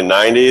 80s, early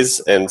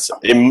 90s, and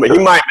he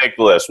might make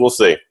the list. We'll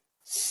see.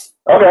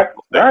 Okay.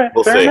 All right.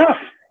 We'll Fair see. enough.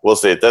 We'll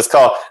see. That's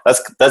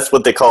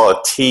what they call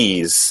a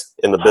tease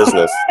in the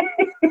business.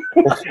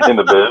 In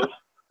the biz.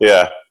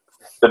 Yeah.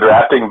 The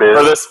drafting biz.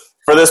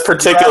 For this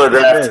particular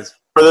draft.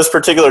 For this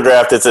particular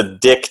draft, it's a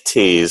dick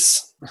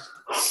tease.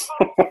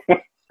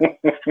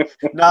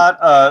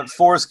 Not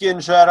foreskin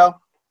shadow.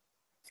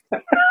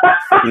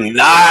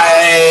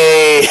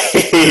 Nice.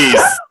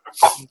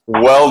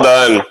 Well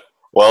done.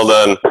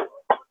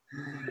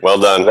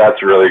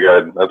 That's really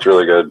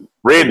good.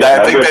 Reed,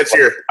 I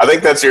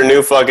think that's your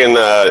new fucking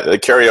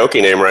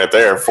karaoke name right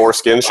there.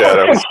 Foreskin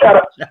shadow.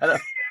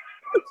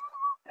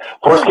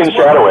 Foreskin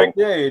shadowing.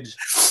 Stage.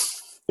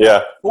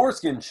 Yeah.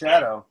 Foreskin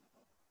shadow.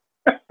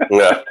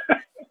 Yeah.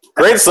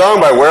 Great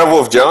song by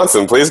Werewolf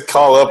Johnson. Please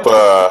call up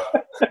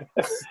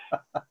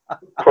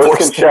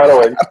Foreskin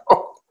shadowing.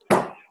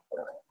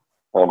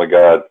 Oh my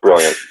God.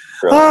 Brilliant.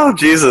 Oh,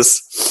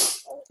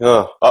 Jesus.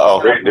 Oh,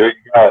 uh-oh. Great, dude.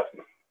 You got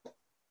it.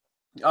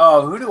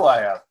 Oh, who do I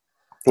have?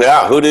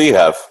 Yeah, who do you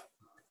have?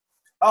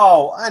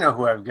 Oh, I know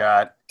who I've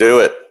got.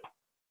 Do it.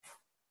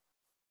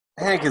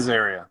 Hank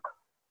Azaria.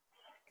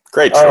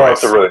 Great choice. Oh,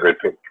 that's a really great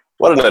pick.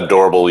 What an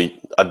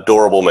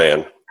adorable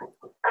man.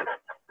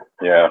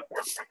 Yeah.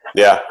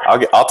 Yeah,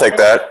 I'll take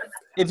that.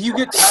 If you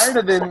get tired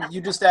of him,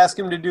 you just ask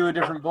him to do a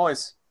different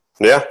voice.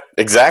 Yeah,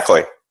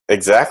 exactly.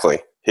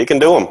 He can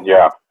do them.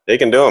 Yeah. He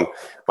can do them.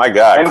 My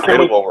God,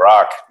 Incredible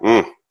Rock.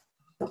 Can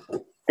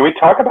we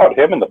talk about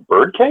him in the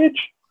birdcage?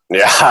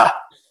 Yeah.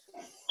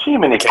 Gee,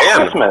 many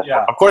Christmas.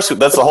 Yeah. Of course,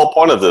 that's the whole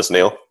point of this,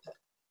 Neil.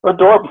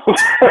 Adorable.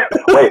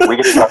 Wait, we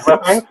get to talk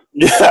about things?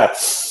 Yeah.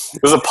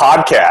 It was a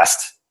podcast.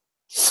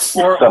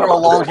 Or a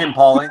long him,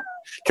 Paulie.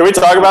 Can we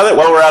talk about it?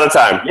 Well, we're out of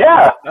time.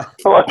 Yeah.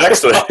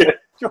 Next week.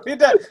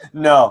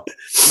 No.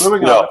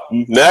 Moving on.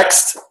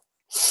 Next.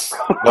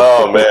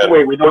 Oh, man.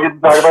 Wait, we don't get to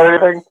talk about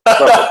anything?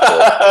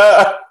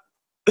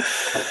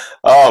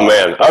 Oh,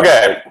 man.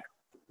 Okay.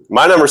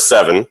 My number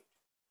 7.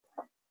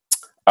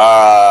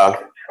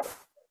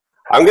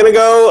 I'm gonna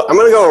go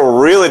a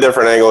really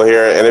different angle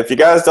here, and if you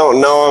guys don't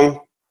know him,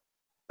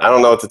 I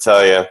don't know what to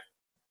tell you.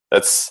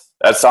 That's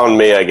on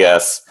me, I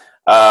guess.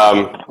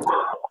 I'm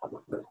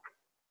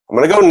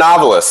gonna go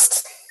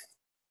novelist,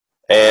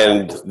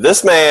 and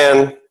this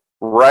man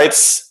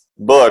writes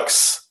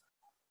books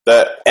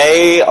that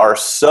are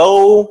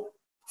so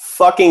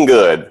fucking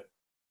good.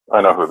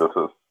 I know who this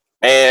is.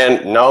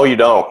 And no, you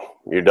don't.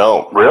 You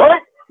don't. Really?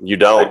 You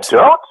don't. I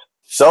don't?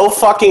 So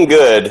fucking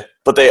good,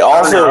 but they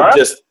also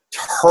just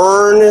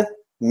turn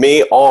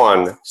me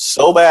on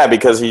so bad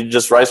because he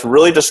just writes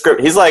really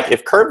descriptive. He's like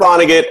if Kurt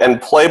Vonnegut and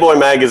Playboy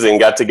magazine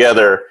got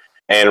together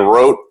and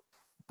wrote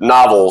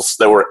novels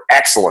that were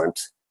excellent,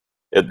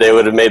 if they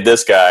would have made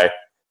this guy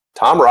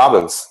Tom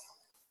Robbins.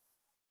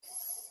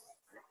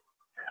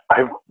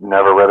 I've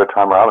never read a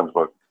Tom Robbins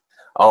book.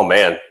 Oh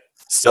man,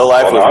 Still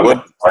Life with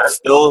Wood.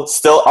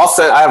 Still. I'll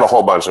send. I have a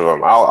whole bunch of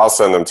them. I'll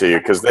send them to you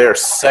because they are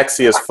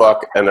sexy as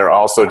fuck, and they're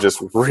also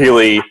just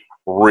really,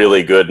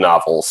 really good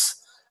novels.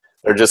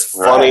 They're just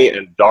funny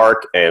and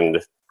dark,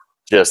 and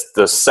just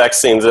the sex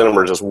scenes in them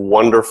are just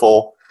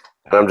wonderful.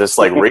 And I'm just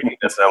like reading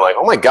this, and I'm like,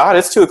 oh my god,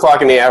 it's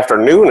 2:00 in the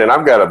afternoon, and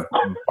I've got a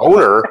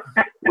boner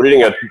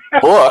reading a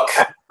book.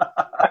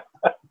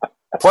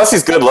 Plus,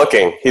 he's good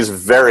looking. He's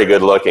very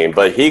good looking,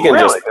 but he can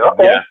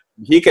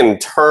he can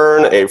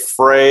turn a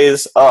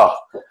phrase. Oh,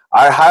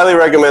 I highly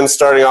recommend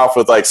starting off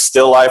with like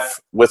Still Life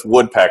with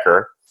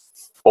Woodpecker,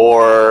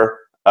 or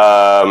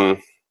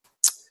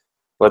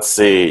let's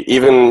see,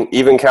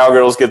 even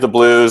Cowgirls Get the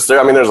Blues.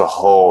 There's a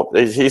whole.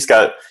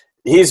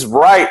 He's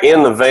right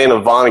in the vein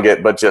of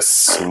Vonnegut, but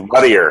just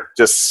smuttier,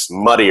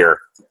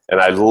 and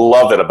I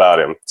love it about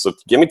him. So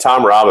give me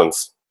Tom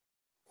Robbins.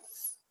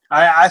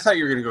 I thought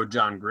you were going to go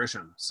John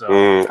Grisham.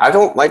 So I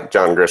don't like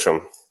John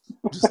Grisham.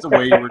 Just the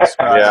way you were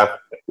describing.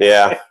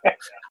 Yeah.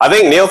 I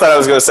think Neil thought I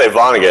was going to say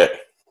Vonnegut.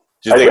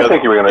 I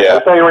think you were going to. Yeah. I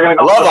thought you were going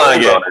to. I love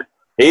Vonnegut.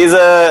 He's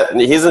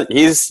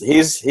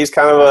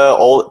kind of a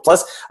old.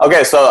 Plus,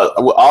 okay, so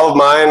all of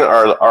mine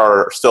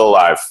are still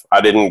alive. I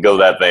didn't go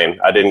that vein.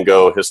 I didn't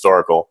go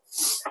historical.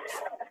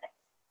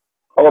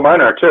 All of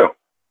mine are too.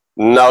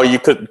 No, you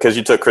could because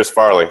you took Chris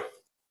Farley.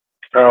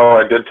 Oh,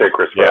 I did take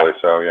Chris Farley.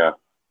 So yeah.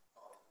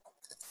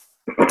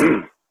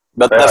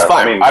 But that's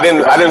fine. I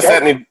didn't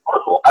set any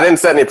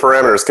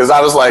parameters because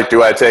I was like,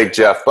 do I take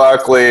Jeff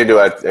Buckley? Do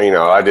I?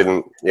 I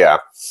didn't. Yeah.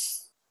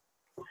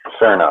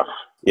 Fair enough.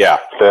 Yeah.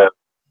 Fair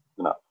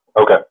enough.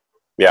 Okay.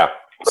 Yeah.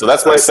 So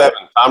that's my 7,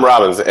 Tom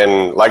Robbins.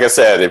 And like I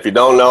said, if you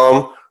don't know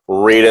him,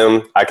 read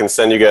him. I can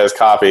send you guys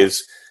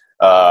copies.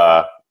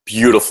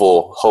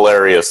 Beautiful,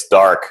 hilarious,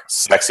 dark,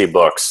 sexy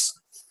books.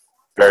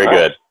 Very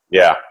good.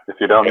 Yeah. If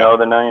you don't know,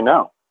 then now you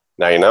know.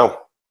 Now you know.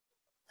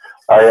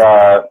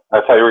 I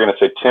thought you were going to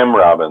say Tim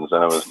Robbins,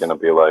 and it was going to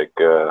be like,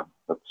 Bull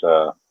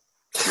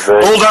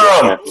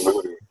Durham.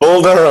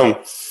 Bull Durham.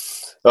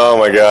 Oh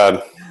my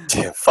God.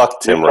 Damn,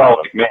 fuck Tim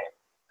Robbins. Me.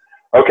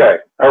 Okay.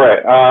 All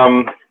right.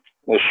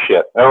 This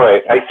shit. All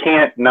right. I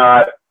can't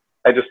not.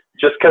 I just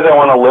because I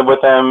want to live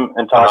with him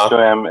and talk to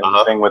him and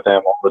sing with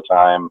him all the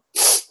time.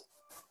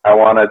 I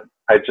want to.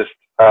 I just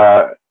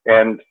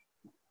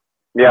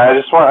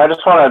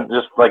want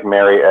to like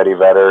marry Eddie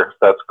Vedder.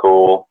 That's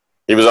cool.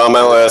 He was on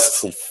my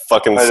list. You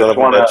fucking son of a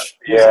bitch.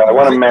 Yeah, I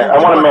want to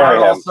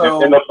marry him.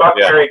 In the fuck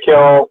Mary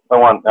kill, I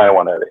want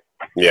Eddie.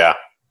 Yeah.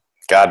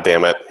 God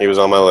damn it. He was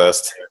on my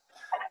list.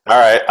 All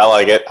right. I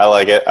like it.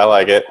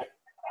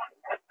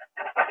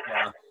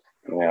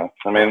 Yeah.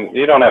 I mean,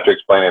 you don't have to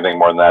explain anything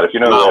more than that. If you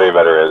know who Eddie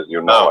Vedder is,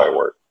 you know how it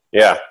works.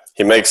 Yeah.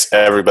 He makes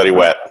everybody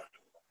wet.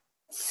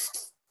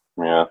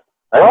 Yeah.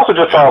 I also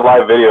just saw a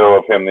live video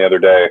of him the other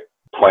day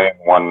playing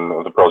one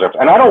of the Pearl Jams.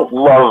 And I don't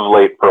love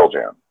late Pearl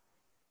Jam.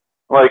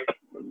 Like,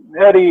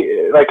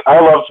 Eddie, like, I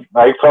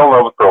fell in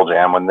love with Pearl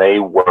Jam when they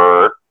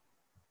were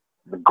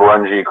the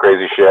grungy,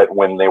 crazy shit,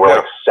 when they were,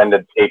 like,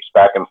 sending tapes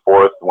back and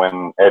forth,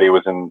 when Eddie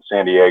was in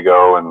San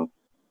Diego and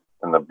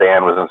the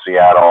band was in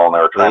Seattle, and they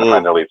were trying to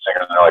find their lead singer,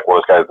 and they're like, well,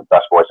 this guy's the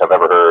best voice I've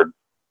ever heard.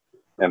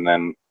 And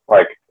then,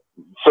 like,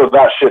 so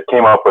that shit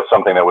came up with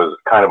something that was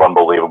kind of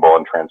unbelievable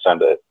and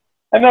transcended.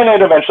 And then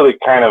it eventually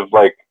kind of,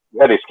 like,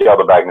 Eddie scaled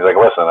it back, and he's like,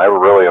 listen, I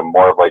really am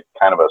more of, like,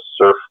 kind of a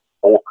surf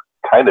folk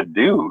kind of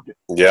dude.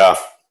 Yeah.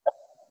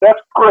 That's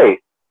great.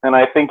 And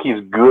I think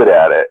he's good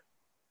at it.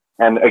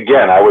 And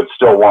again, I would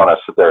still want to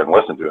sit there and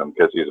listen to him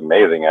because he's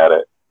amazing at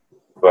it.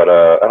 But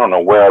I don't know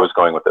where I was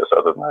going with this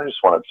other than I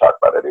just wanted to talk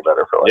about Eddie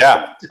Vedder for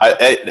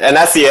and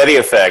that's the Eddie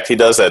effect. He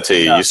does that to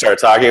you. Yeah. You start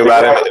talking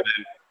about him, and then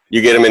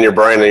you get him in your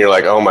brain, and you're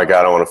like, oh my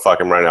God, I want to fuck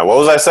him right now. What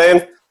was I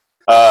saying?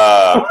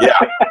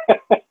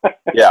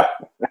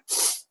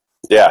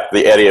 Yeah,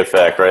 the Eddie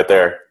effect right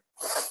there.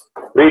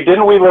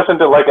 Didn't we listen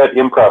to, like, at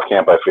improv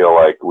camp, I feel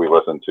like we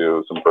listened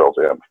to some Pearl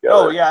Jam together.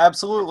 Oh, yeah,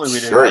 absolutely we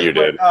did. Sure you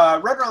did.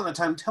 Right around the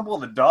time Temple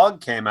of the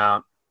Dog came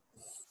out.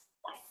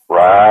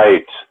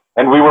 Right.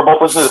 And we were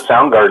both listening to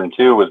Soundgarden,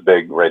 too, was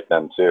big right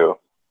then, too.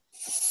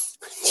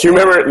 Do you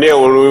remember,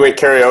 Neil, when we went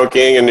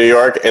karaokeing in New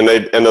York and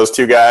those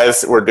two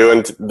guys were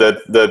doing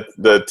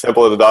the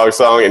Temple of the Dog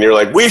song, and you're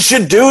like, we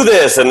should do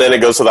this, and then it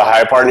goes to the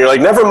high part, and you're like,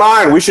 never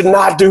mind, we should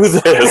not do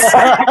this.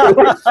 I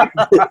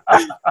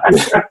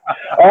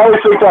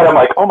always think that. I'm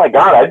like, oh my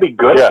God, I'd be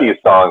good at these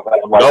songs.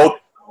 I'm like, nope.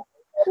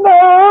 No,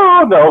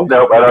 I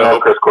don't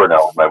have Chris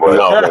Cornell in my voice.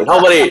 No,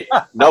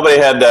 nobody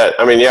had that.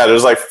 I mean, yeah,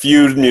 there's like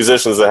few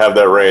musicians that have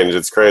that range.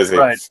 It's crazy.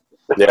 Right.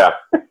 Yeah.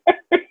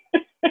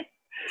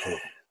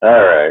 All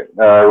right,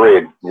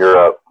 Reed, you're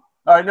up.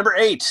 All right, number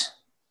 8.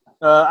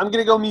 I'm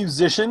gonna go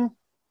musician.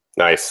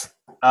 Nice.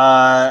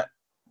 I'm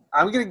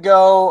gonna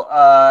go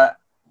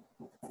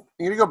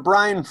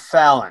Brian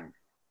Fallon.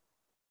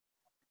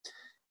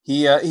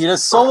 He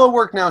does solo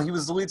work now. He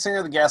was the lead singer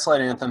of the Gaslight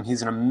Anthem.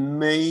 He's an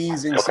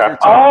amazing singer.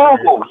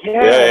 Oh,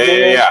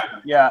 yeah.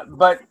 Yeah,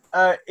 but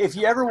if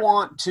you ever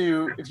want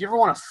to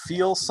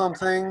feel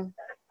something,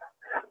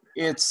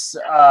 it's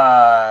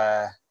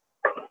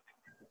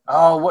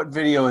what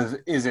video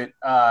is it?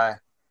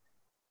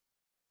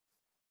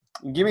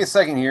 Give me a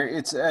second here.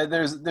 It's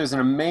there's an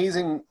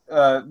amazing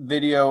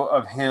video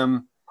of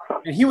him,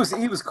 and he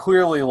was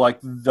clearly like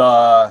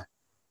the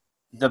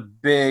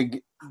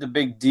big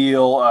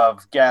deal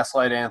of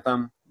Gaslight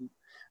Anthem.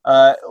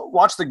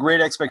 Watch the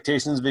Great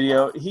Expectations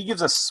video. He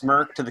gives a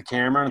smirk to the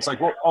camera, and it's like,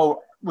 well,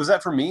 oh, was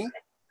that for me?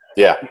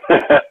 Yeah,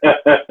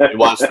 it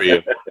was for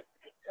you.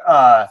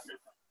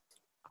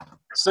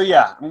 So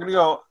yeah, I'm gonna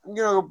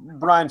go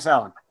Brian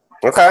Fallon.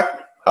 Okay,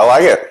 I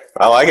like it.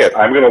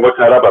 I'm gonna look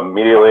that up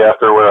immediately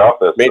after we're off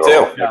this. Me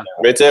too. Yeah.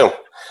 Me too.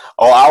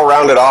 Oh, I'll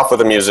round it off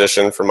with a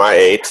musician for my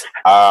 8.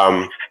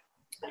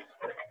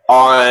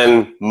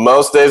 On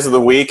most days of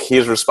the week,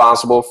 he's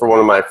responsible for one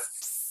of my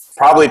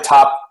probably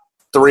top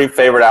 3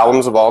 favorite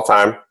albums of all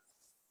time.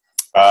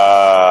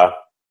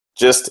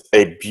 Just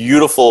a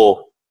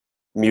beautiful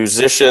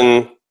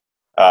musician.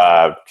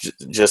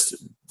 Just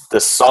the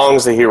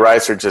songs that he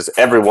writes are just,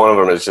 every one of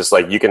them is just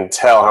like, you can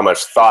tell how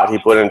much thought he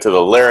put into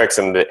the lyrics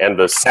and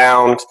the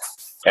sound.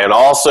 And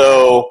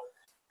also,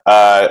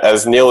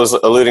 as Neil was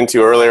alluding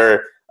to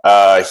earlier,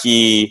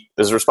 he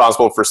is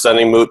responsible for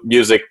sending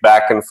music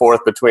back and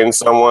forth between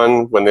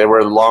someone when they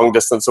were long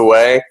distance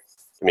away.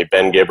 Give me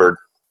Ben Gibbard,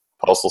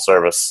 Postal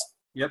Service.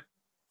 Yep.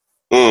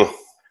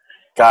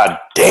 God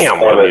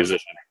damn, what a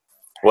musician.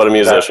 What a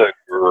musician. That's a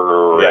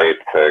great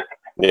pick.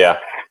 Yeah.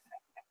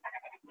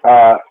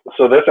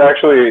 So this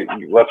actually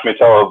lets me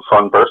tell a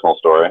fun personal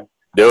story.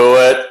 Do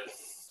it.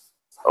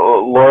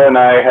 Laura and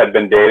I had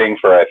been dating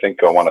for, I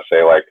think, I want to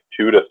say like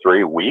 2 to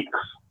 3 weeks.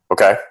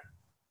 Okay.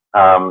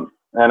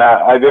 And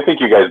I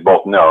think you guys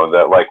both know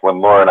that, like, when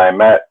Laura and I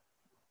met,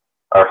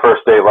 our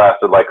first date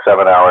lasted like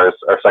 7 hours.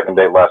 Our second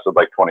date lasted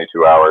like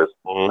 22 hours.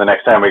 Mm-hmm. The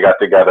next time we got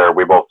together,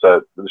 we both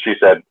said, she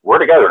said, "We're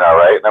together now,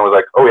 right?" And I was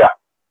like, "Oh yeah."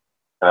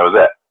 And that was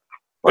it.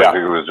 Like,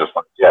 it was just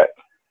like, yeah.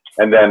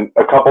 And then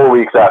a couple of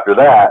weeks after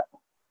that,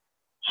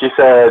 she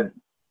said,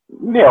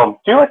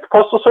 "Neil, do you like the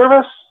Postal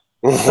Service?"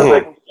 I was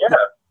like,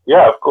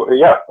 yeah, of course.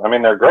 Yeah. I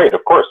mean, they're great,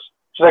 of course.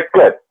 She's like,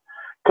 "Good."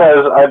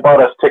 Because I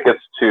bought us tickets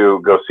to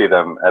go see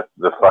them at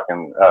the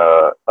fucking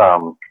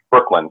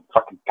Brooklyn.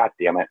 Fucking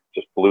goddamn it,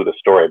 just blew the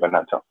story, but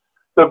not so.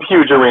 The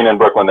huge arena in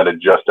Brooklyn that had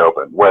just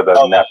opened, where the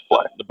Nets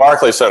play. The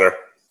Barclays Center.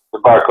 The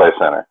Barclays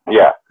Center,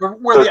 yeah.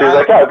 Where so she was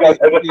like,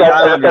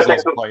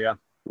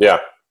 yeah.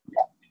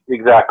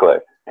 Exactly.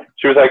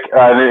 She was like,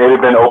 it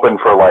had been open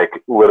for like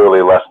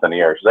literally less than a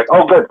year. She's like,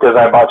 "Oh, good, because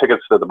I bought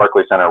tickets to the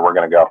Barclays Center. We're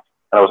gonna go."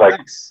 And I was like,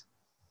 "Thanks.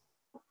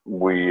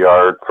 We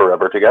are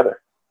forever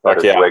together."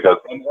 That's the way it goes.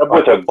 It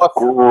was a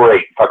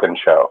great fucking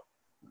show.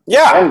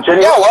 Yeah, and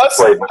Jenny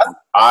played.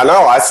 I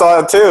know. I saw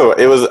it too.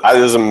 It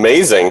was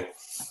amazing.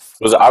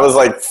 I was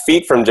like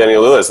feet from Jenny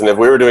Lewis, and if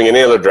we were doing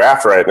any other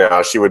draft right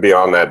now, she would be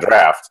on that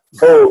draft.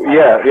 Oh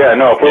yeah.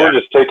 No, if we were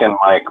just taking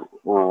like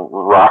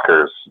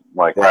rockers,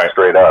 like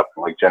straight up,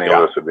 like Jenny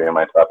Lewis would be in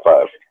my top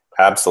 5.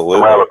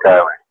 Absolutely.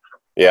 Kylie.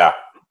 Yeah.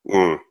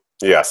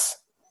 Yes.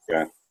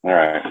 Okay. All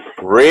right.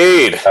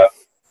 Reed.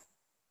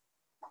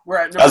 We're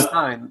at number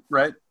 9,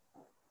 right?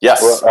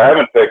 Yes. Well, I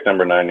haven't picked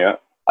number 9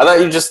 yet. I thought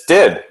you just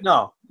did.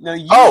 No.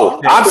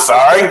 I'm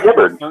sorry.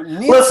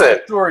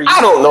 Listen,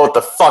 I don't know what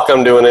the fuck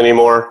I'm doing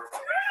anymore.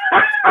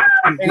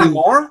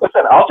 Anymore?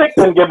 Listen, I'll take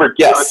Ben Gibbard.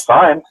 Yes. It's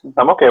fine.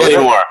 I'm okay with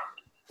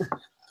it.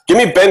 Give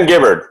me Ben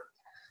Gibbard.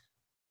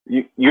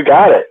 You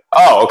got it.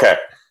 Oh, okay.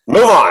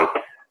 Move on.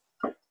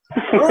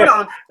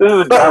 This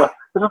is the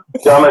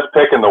dumbest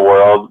pick in the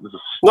world.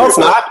 No, it's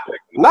not.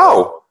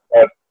 No.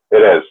 It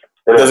is.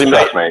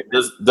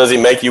 Does he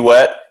make you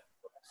wet?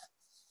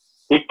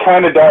 He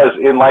kind of does,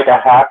 in like a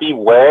happy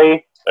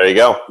way. There you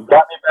go.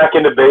 Got me back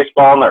into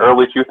baseball in the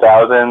early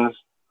 2000s.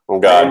 Oh,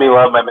 God. Made me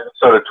love my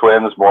Minnesota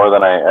Twins more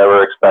than I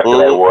ever expected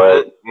I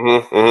would.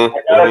 Me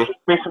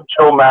some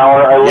Joe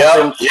Mauer. I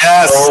love him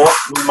so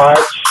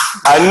much.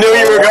 I knew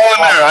you were going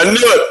there. I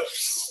knew it.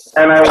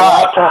 And I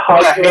want to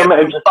hug him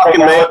and just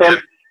hang out with him.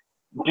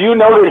 Do you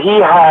know that he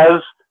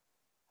has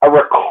a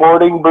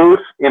recording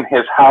booth in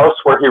his house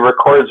where he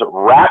records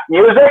rap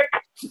music?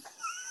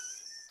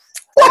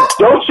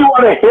 Don't you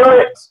want to hear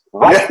it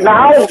right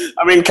now?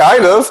 I mean,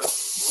 kind of.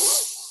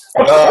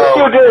 Of course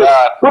you do.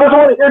 Who doesn't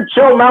want to hear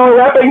Joe Mauer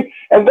rapping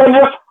and then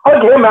just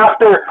hug him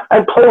after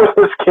and play with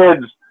his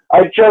kids?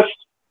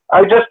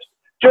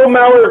 Joe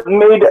Mauer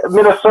made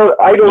Minnesota,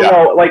 I don't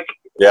know, like,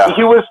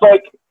 he was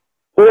like,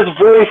 there's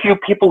very few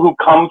people who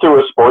come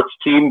through a sports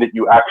team that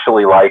you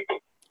actually like.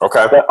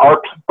 Okay. That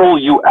are people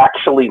you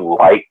actually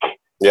like.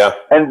 Yeah.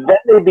 And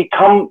then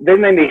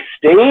they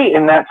stay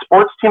in that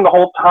sports team the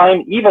whole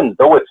time, even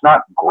though it's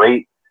not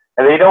great.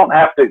 And they don't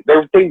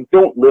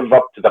live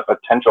up to the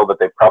potential that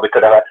they probably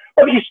could have had.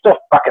 But he's still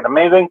fucking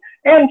amazing.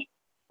 And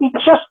he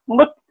just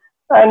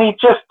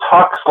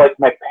talks like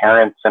my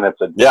parents, and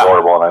it's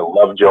adorable. And I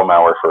love Joe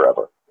Mauer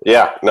forever.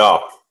 Yeah,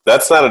 no,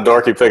 that's not a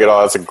dorky pick at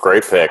all. That's a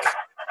great pick.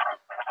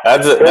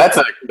 That's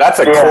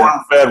a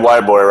corn-fed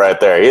white boy right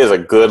there. He is a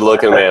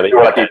good-looking man. He's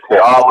got the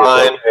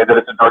jawline. That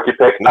it's a dorky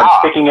pick. Nah.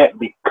 I'm picking it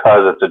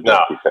because it's a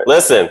dorky pick.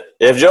 Listen,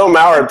 if Joe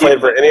Mauer had played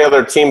for any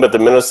other team but the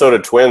Minnesota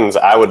Twins,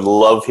 I would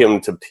love him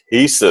to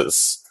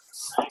pieces.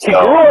 He grew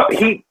up.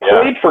 He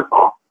played for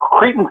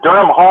Cretan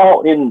Durham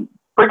Hall in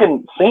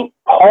friggin' St.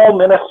 Paul,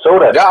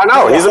 Minnesota. Yeah, I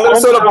know. He's a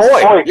Minnesota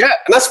boy. Yeah,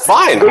 and that's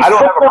fine. I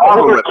don't have a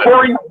problem with it.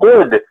 Kerry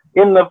Wood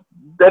in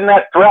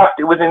that draft.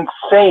 It was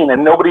insane,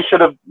 and nobody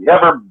should have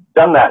ever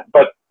done that.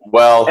 But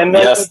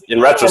yes, in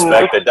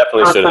retrospect, they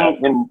definitely should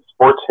have. In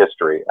sports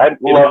history, I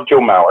love Joe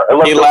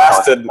Mauer. He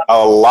lasted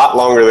a lot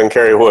longer than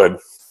Kerry Wood.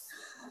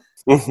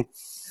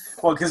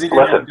 Well, because he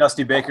didn't have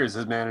Dusty Baker as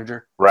his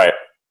manager. Right.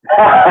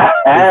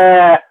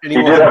 He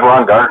did have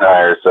Ron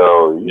Gardenhire,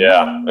 so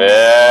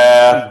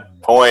yeah.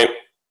 Point.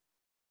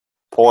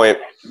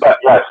 But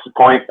yes,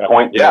 point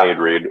made,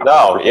 Reed.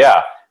 No,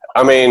 yeah.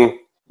 I mean,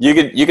 you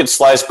could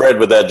slice bread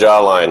with that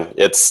jawline.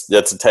 It's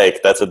a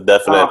take. That's a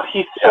definite.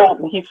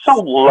 Oh, he's so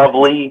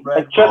lovely.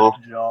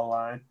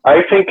 Jawline.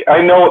 I think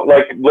I know.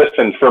 Like,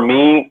 listen, for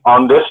me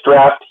on this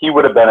draft, he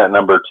would have been at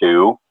number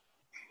 2,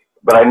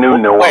 but I knew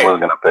no one was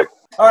going to pick.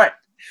 All right.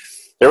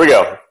 Here we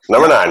go.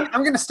 Number 9.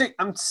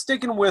 I'm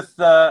sticking with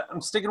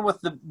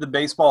the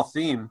baseball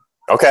theme.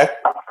 Okay.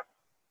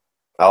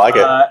 I like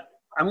it.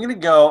 I'm gonna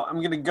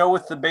go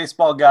with the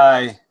baseball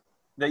guy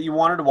that you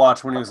wanted to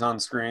watch when he was on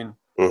screen.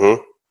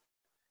 Mm-hmm.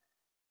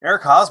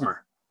 Eric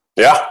Hosmer.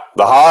 Yeah,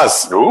 the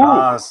Haas.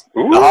 The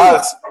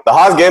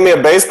Haas gave me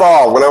a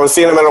baseball when I was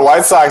seeing him at a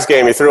White Sox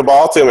game. He threw a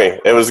ball to me.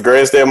 It was the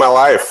greatest day of my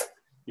life.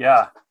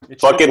 Yeah.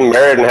 Fuck getting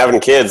married and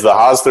having kids. The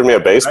Haas threw me a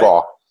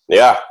baseball. Right?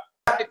 Yeah.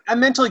 I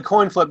mentally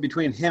coin flip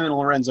between him and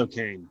Lorenzo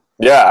Cain.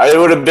 Yeah, it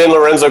would have been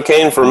Lorenzo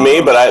Cain for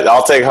me, but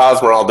I'll take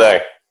Hosmer all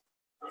day.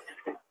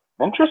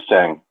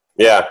 Interesting.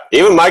 Yeah,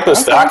 even Mike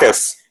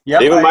Moustakas.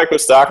 Yep, Mike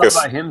Moustakas.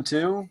 Thought about him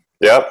too.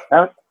 Yep.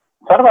 I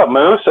thought about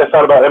Moose.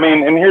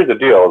 And here's the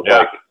deal.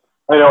 Like,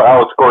 I know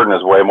Alex Gordon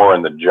is way more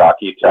in the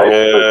jockey type.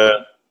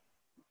 Yeah.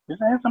 He's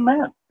a handsome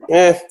man.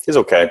 Yeah, he's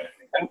okay.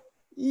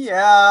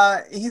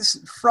 Yeah, he's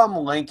from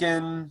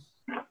Lincoln.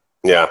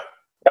 Yeah.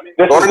 I mean,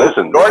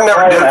 Gordon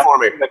never did it for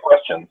me. The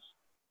questions.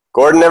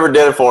 Gordon never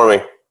did it for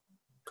me.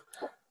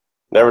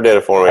 Never did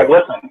it for me.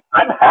 Listen,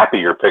 I'm happy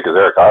your pick is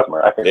Eric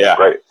Hosmer. I think it's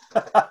great.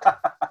 All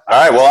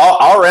right, well,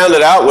 I'll round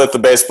it out with the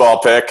baseball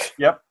pick.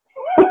 Yep.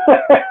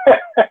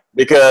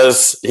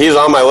 Because he's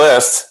on my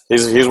list.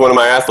 He's one of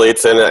my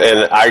athletes, and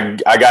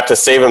I got to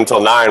save him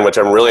till 9, which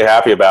I'm really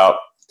happy about.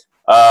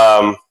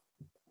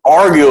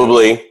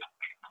 Arguably,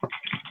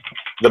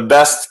 the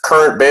best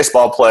current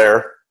baseball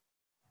player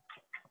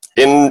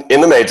in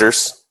the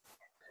majors,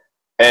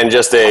 and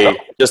just a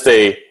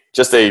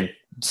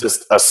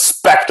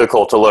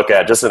spectacle to look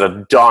at, just an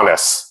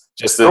Adonis.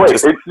 This was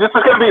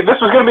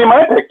gonna be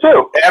my pick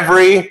too.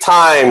 Every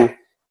time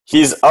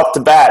he's up to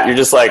bat, you're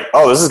just like,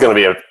 oh, this is gonna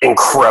be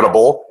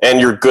incredible, and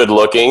you're good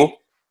looking.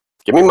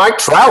 Give me Mike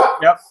Trout.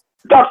 Yep.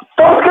 That's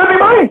gonna be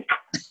mine.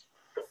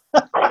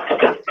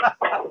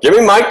 Give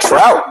me Mike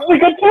Trout. Really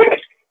good pick.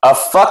 A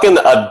fucking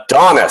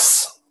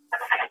Adonis.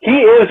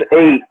 He is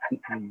a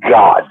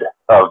god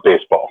of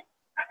baseball.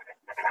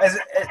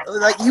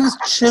 Like he was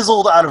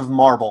chiseled out of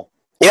marble.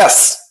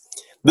 Yes.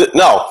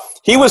 No,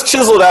 he was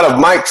chiseled out of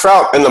Mike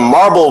Trout, and the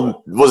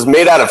marble was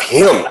made out of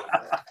him.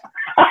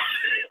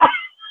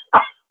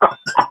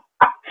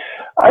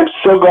 I'm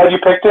so glad you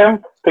picked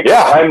him.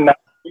 I'm not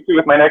happy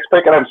with my next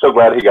pick, and I'm so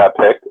glad he got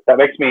picked. That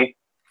makes me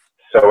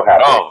so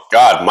happy. Oh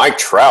God, Mike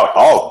Trout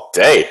all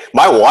day.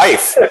 My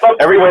wife. When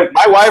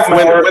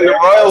the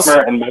Royals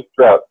and Mike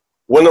Trout.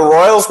 When the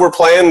Royals were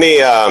playing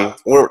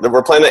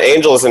were playing the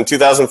Angels in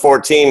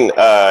 2014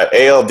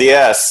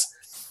 ALDS.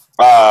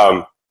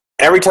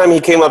 Every time he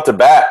came up to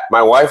bat,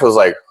 my wife was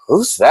like,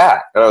 "Who's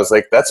that?" And I was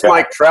like, "That's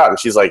Mike Trout." And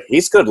she's like,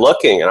 "He's good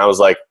looking." And I was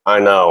like, "I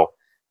know."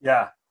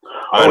 Yeah.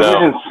 I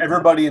know.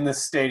 Everybody in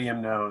this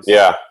stadium knows.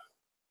 Yeah.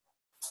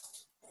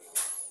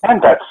 And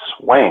that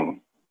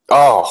swing.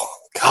 Oh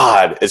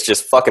God, it's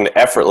just fucking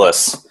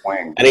effortless.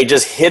 Swing. And he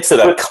just hits it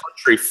a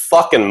country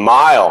fucking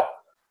mile.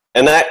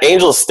 And that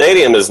Angels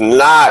Stadium is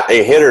not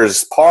a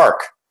hitter's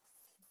park.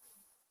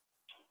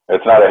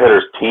 It's not a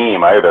hitter's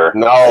team either.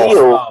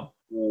 No.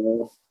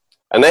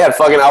 And they had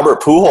fucking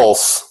Albert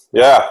Pujols.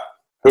 Yeah.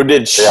 Who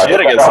did shit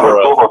against the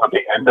Royals. At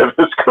the end of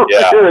his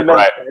career and then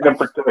played him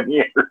for 10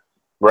 years.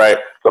 Right.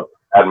 It's a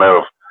bad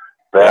move.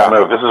 Bad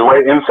move. This is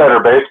way insider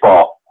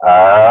baseball.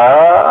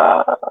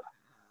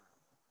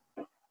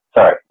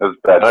 Sorry. That was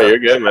bad. Oh, you're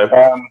good, man.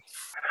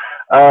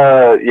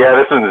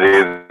 This one's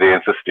easy.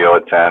 It's a steal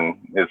at 10.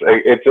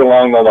 It's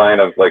along the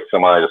line of like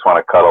someone I just want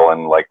to cuddle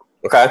and like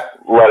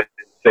let it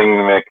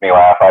sing, make me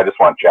laugh. I just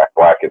want Jack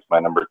Black as my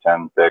number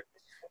 10 pick.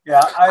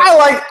 Yeah,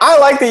 I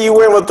like that you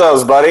went with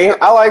those, buddy.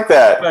 I like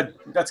that. Good.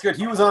 That's good.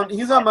 He's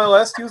on my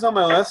list.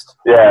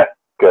 Yeah,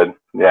 good.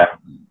 Yeah.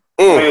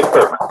 Mm. He's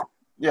perfect.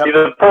 Yep. He's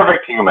a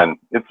perfect human.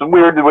 It's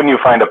weird when you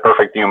find a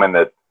perfect human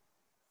that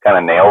kind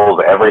of nails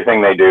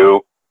everything they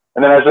do,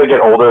 and then as they get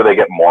older, they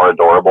get more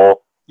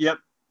adorable. Yep.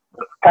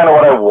 That's kind of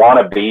what I want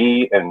to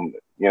be, and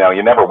you know,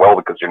 you never will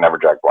because you're never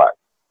Jack Black.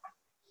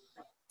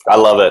 I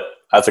love it.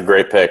 That's a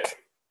great pick.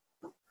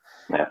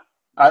 Yeah.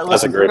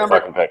 That's a great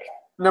fucking pick.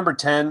 Number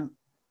 10,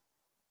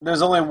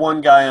 there's only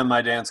one guy on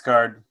my dance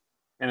card,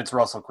 and it's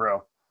Russell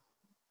Crowe.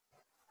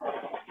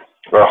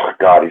 Oh,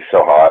 God, he's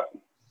so hot.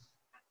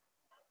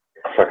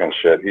 Fucking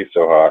shit, he's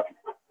so hot.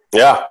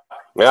 Yeah.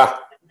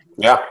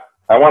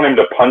 I want him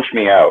to punch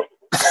me out.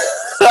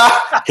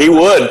 He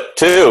would,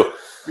 too.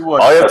 He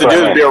would. All you have to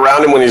do is be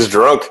around him when he's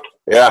drunk.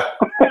 Yeah.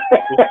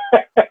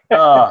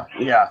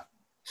 Yeah.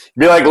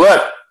 Be like,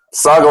 look,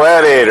 saw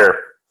Gladiator.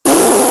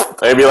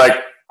 They'd be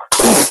like,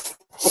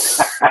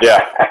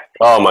 yeah.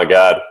 Oh, my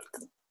God.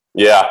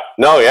 Yeah.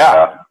 No,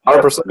 yeah.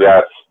 100%.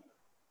 Yeah.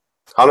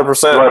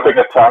 100%. You want to pick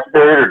a time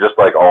period or just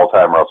like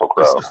all-time Russell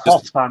Crowe?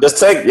 Just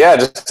take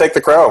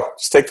the Crow.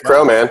 Just take the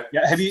Crow, man.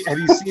 Yeah. Have you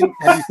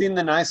seen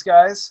The Nice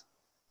Guys?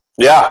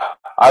 Yeah,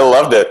 I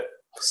loved it.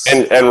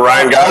 And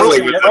Ryan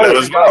Gosling was in it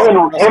as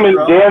well. Him and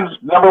Dan's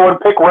number one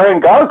pick, Ryan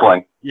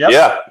Gosling. Yep.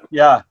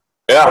 Yeah.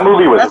 That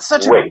movie was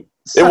great.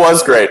 It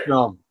was great.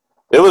 Film.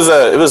 It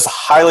was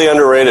highly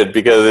underrated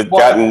because it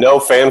got no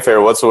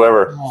fanfare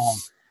whatsoever. Oh,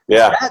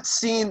 yeah.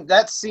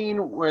 That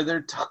scene where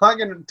they're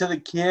talking to the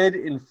kid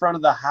in front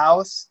of the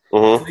house.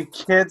 Mm-hmm. The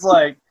kid's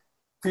like,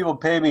 people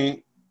pay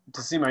me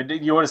to see my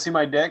dick. You want to see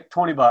my dick?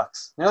 $20. And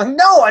they're like,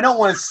 no, I don't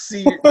want to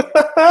see it.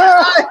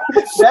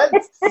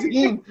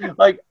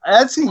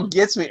 that scene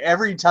gets me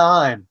every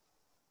time.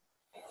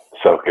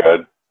 So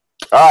good.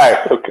 All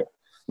right. Okay.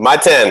 My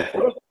 10.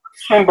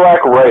 Shane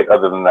Black write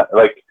other than that?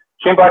 Like,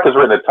 Shane Black has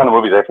written a ton of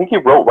movies. I think he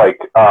wrote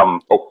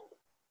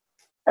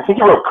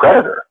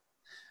Predator.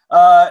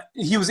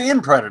 He was in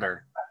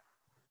Predator.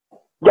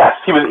 Yes,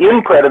 he was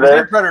in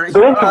Predator.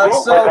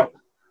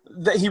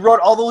 He wrote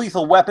all the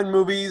Lethal Weapon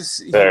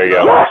movies. There you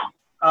go. Yes,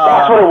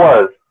 that's what it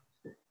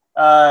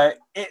was.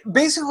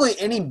 Basically,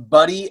 any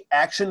buddy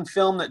action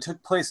film that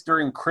took place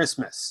during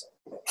Christmas.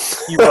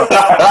 He wrote.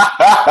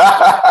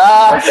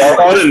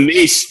 What a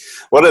niche.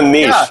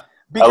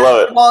 Yeah, I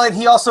love it. Well, and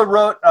he also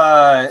wrote,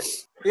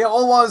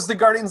 was the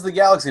Guardians of the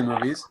Galaxy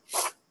movies.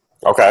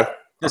 Okay.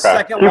 The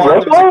second one, there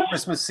was a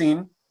Christmas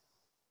scene.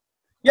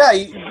 Yeah,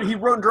 he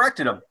wrote and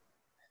directed them.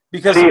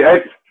 Because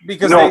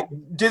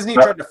Disney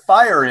tried to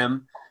fire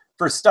him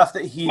for stuff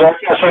that he... That's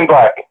not Shane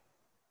Black.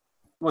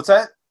 What's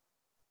that?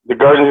 The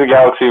Guardians of the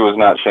Galaxy was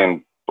not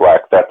Shane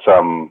Black. That's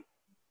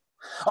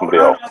somebody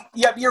else.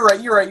 Yep, you're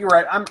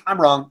right. I'm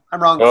wrong.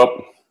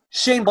 Nope.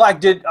 Shane Black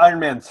did Iron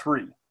Man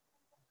 3.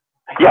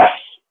 Yes.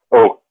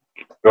 Oh,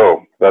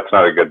 that's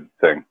not a good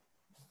thing.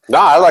 No,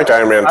 I liked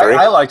Iron Man 3.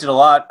 I liked it a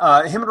lot.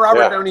 Him and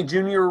Robert Downey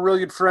Jr. were really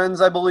good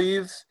friends, I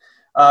believe.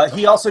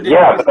 He also did...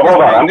 Yeah, but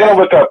hold on. I'm going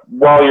to look up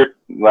while you're...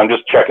 I'm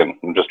just checking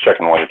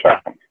while you're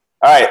talking.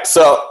 All right,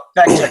 so...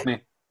 Fact check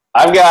me.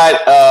 I've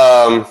got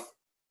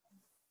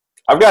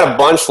a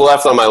bunch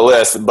left on my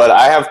list, but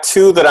I have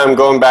two that I'm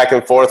going back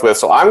and forth with,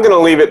 so I'm going to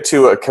leave it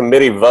to a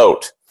committee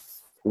vote.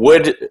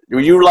 Would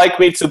you like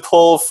me to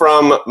pull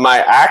from my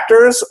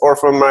actors or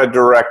from my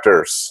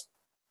directors?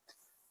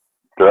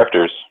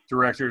 Directors.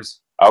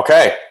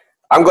 Okay.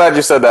 I'm glad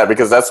you said that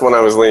because that's what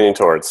I was leaning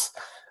towards.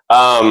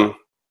 Not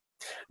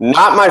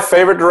my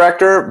favorite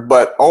director,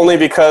 but only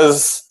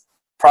because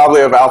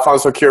probably of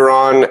Alfonso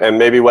Cuarón and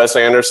maybe Wes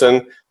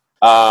Anderson,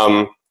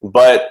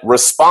 but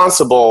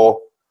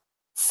responsible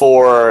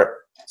for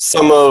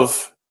some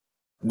of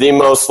the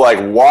most like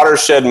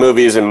watershed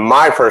movies in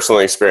my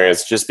personal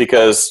experience, just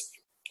because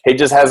he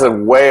just has a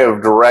way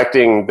of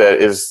directing that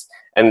is,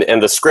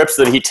 and the scripts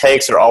that he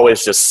takes are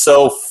always just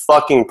so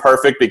fucking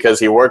perfect because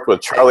he worked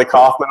with Charlie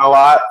Kaufman a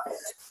lot.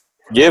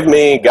 Give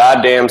me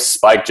goddamn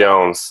Spike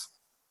Jonze.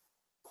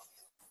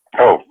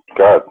 Oh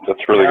God,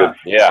 that's really good.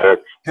 Yeah.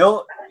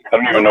 I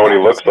don't even know what he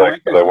looks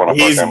like, but I want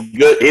to fuck him.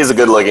 He's a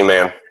good-looking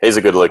man.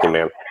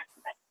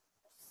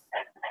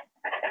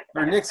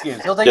 Or Knicks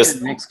games. He'll take you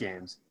to Knicks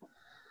games.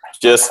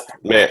 Just,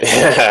 man.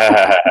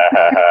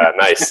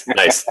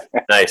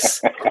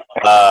 Nice.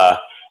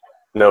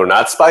 No,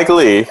 not Spike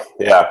Lee.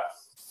 Yeah.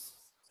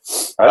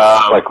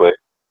 Spike Lee.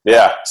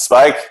 Yeah,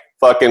 Spike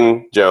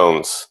fucking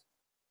Jonze.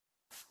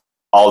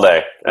 All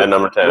day at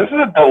number 10. This is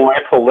a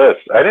delightful list.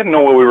 I didn't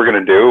know what we were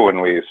going to do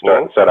when we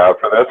set out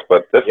for this,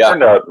 but this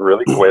turned out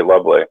really quite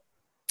lovely.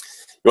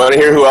 You want to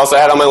hear who else I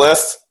had on my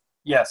list?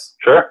 Yes.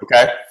 Sure.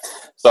 Okay.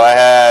 So I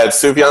had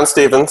Sufjan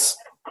Stevens.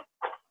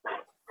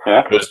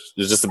 Yeah. Who's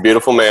just a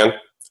beautiful man.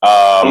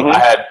 I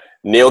had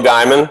Neil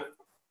Gaiman.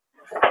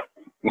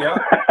 Yeah.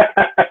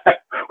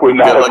 Would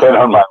not have been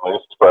on my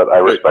list, but I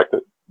respect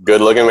it. Good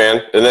looking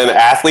man. And then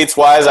athletes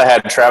wise, I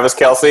had Travis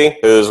Kelce,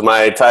 who's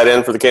my tight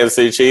end for the Kansas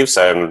City Chiefs,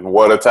 and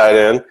what a tight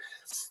end.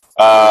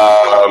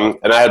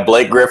 And I had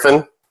Blake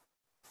Griffin,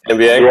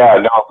 NBA.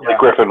 Yeah, Blake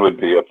Griffin would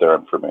be up there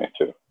for me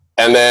too.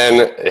 And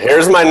then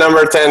here's my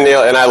number 10,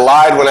 Neil. And I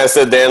lied when I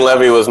said Dan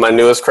Levy was my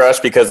newest crush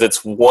because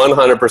it's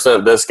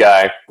 100% this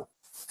guy.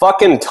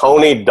 Fucking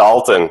Tony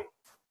Dalton.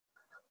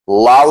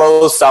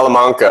 Lalo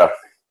Salamanca.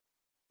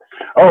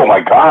 Oh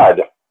my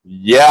God.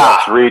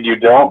 Yeah. Reed, you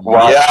don't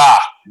watch Yeah.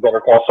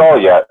 Better Call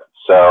Saul yet.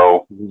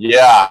 So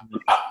Yeah.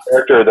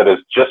 character that has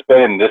just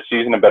been in this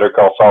season of Better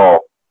Call Saul,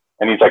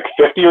 and he's like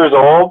 50 years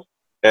old.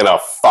 And a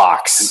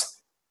fox.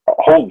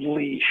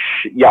 Holy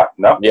shit. Yeah,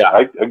 no, Yeah.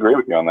 I agree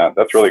with you on that.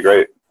 That's really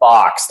great.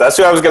 Fox. That's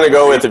who I was going to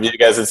go with if you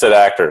guys had said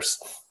actors.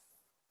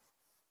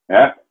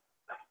 Yeah.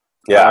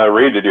 Yeah.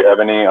 Reed, did you have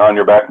any on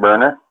your back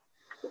burner?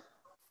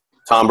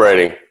 Tom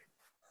Brady.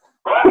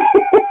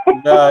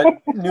 The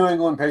New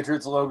England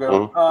Patriots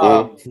logo.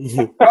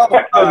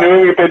 Mm-hmm. New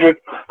England Patriots,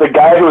 the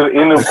guy who was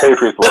in the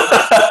Patriots logo.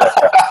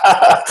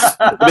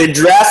 The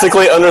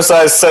drastically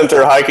undersized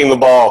center hiking the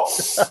ball.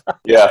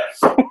 Yeah.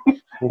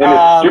 In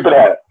his stupid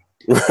hat.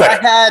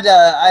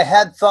 I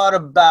had thought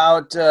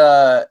about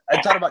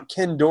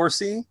Ken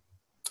Dorsey.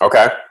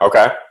 Okay.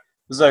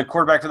 Was a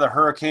quarterback for the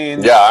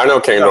Hurricanes. Yeah, I know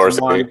Ken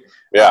Dorsey.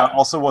 Yeah.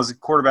 Also was a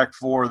quarterback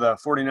for the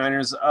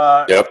 49ers.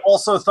 Yep.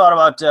 Also thought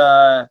about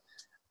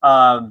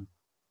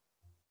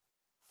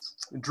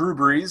Drew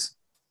Brees.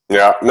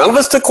 Yeah. None of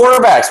us took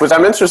quarterbacks, which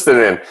I'm interested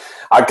in.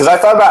 Because I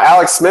thought about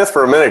Alex Smith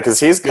for a minute because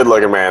he's a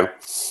good-looking man.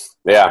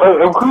 Yeah.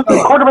 Who's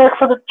the quarterback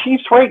for the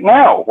Chiefs right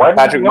now?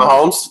 Patrick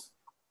Mahomes?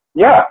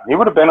 Yeah, he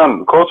would have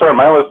been closer on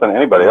my list than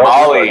anybody else.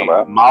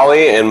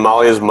 Molly and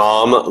Molly's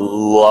mom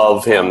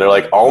love him. They're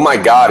like, oh my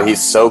God,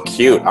 he's so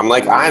cute. I'm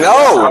like, I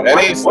know.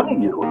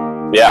 Wouldn't you?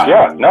 Yeah.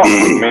 Yeah, no.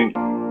 I mean,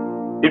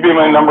 he'd be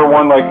my number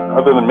one, like,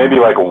 other than maybe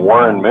like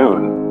Warren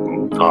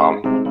Moon.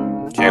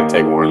 Can't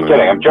take Warren Moon.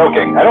 Kidding, I'm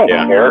joking. I don't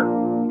care.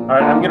 All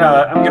right, I'm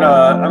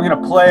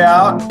gonna play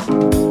out.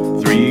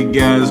 3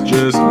 guys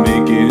just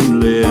making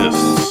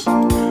lists.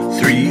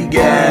 3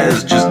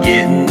 guys just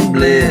getting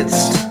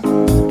blitzed.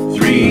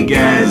 3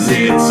 guys,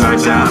 it's our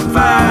top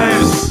 5.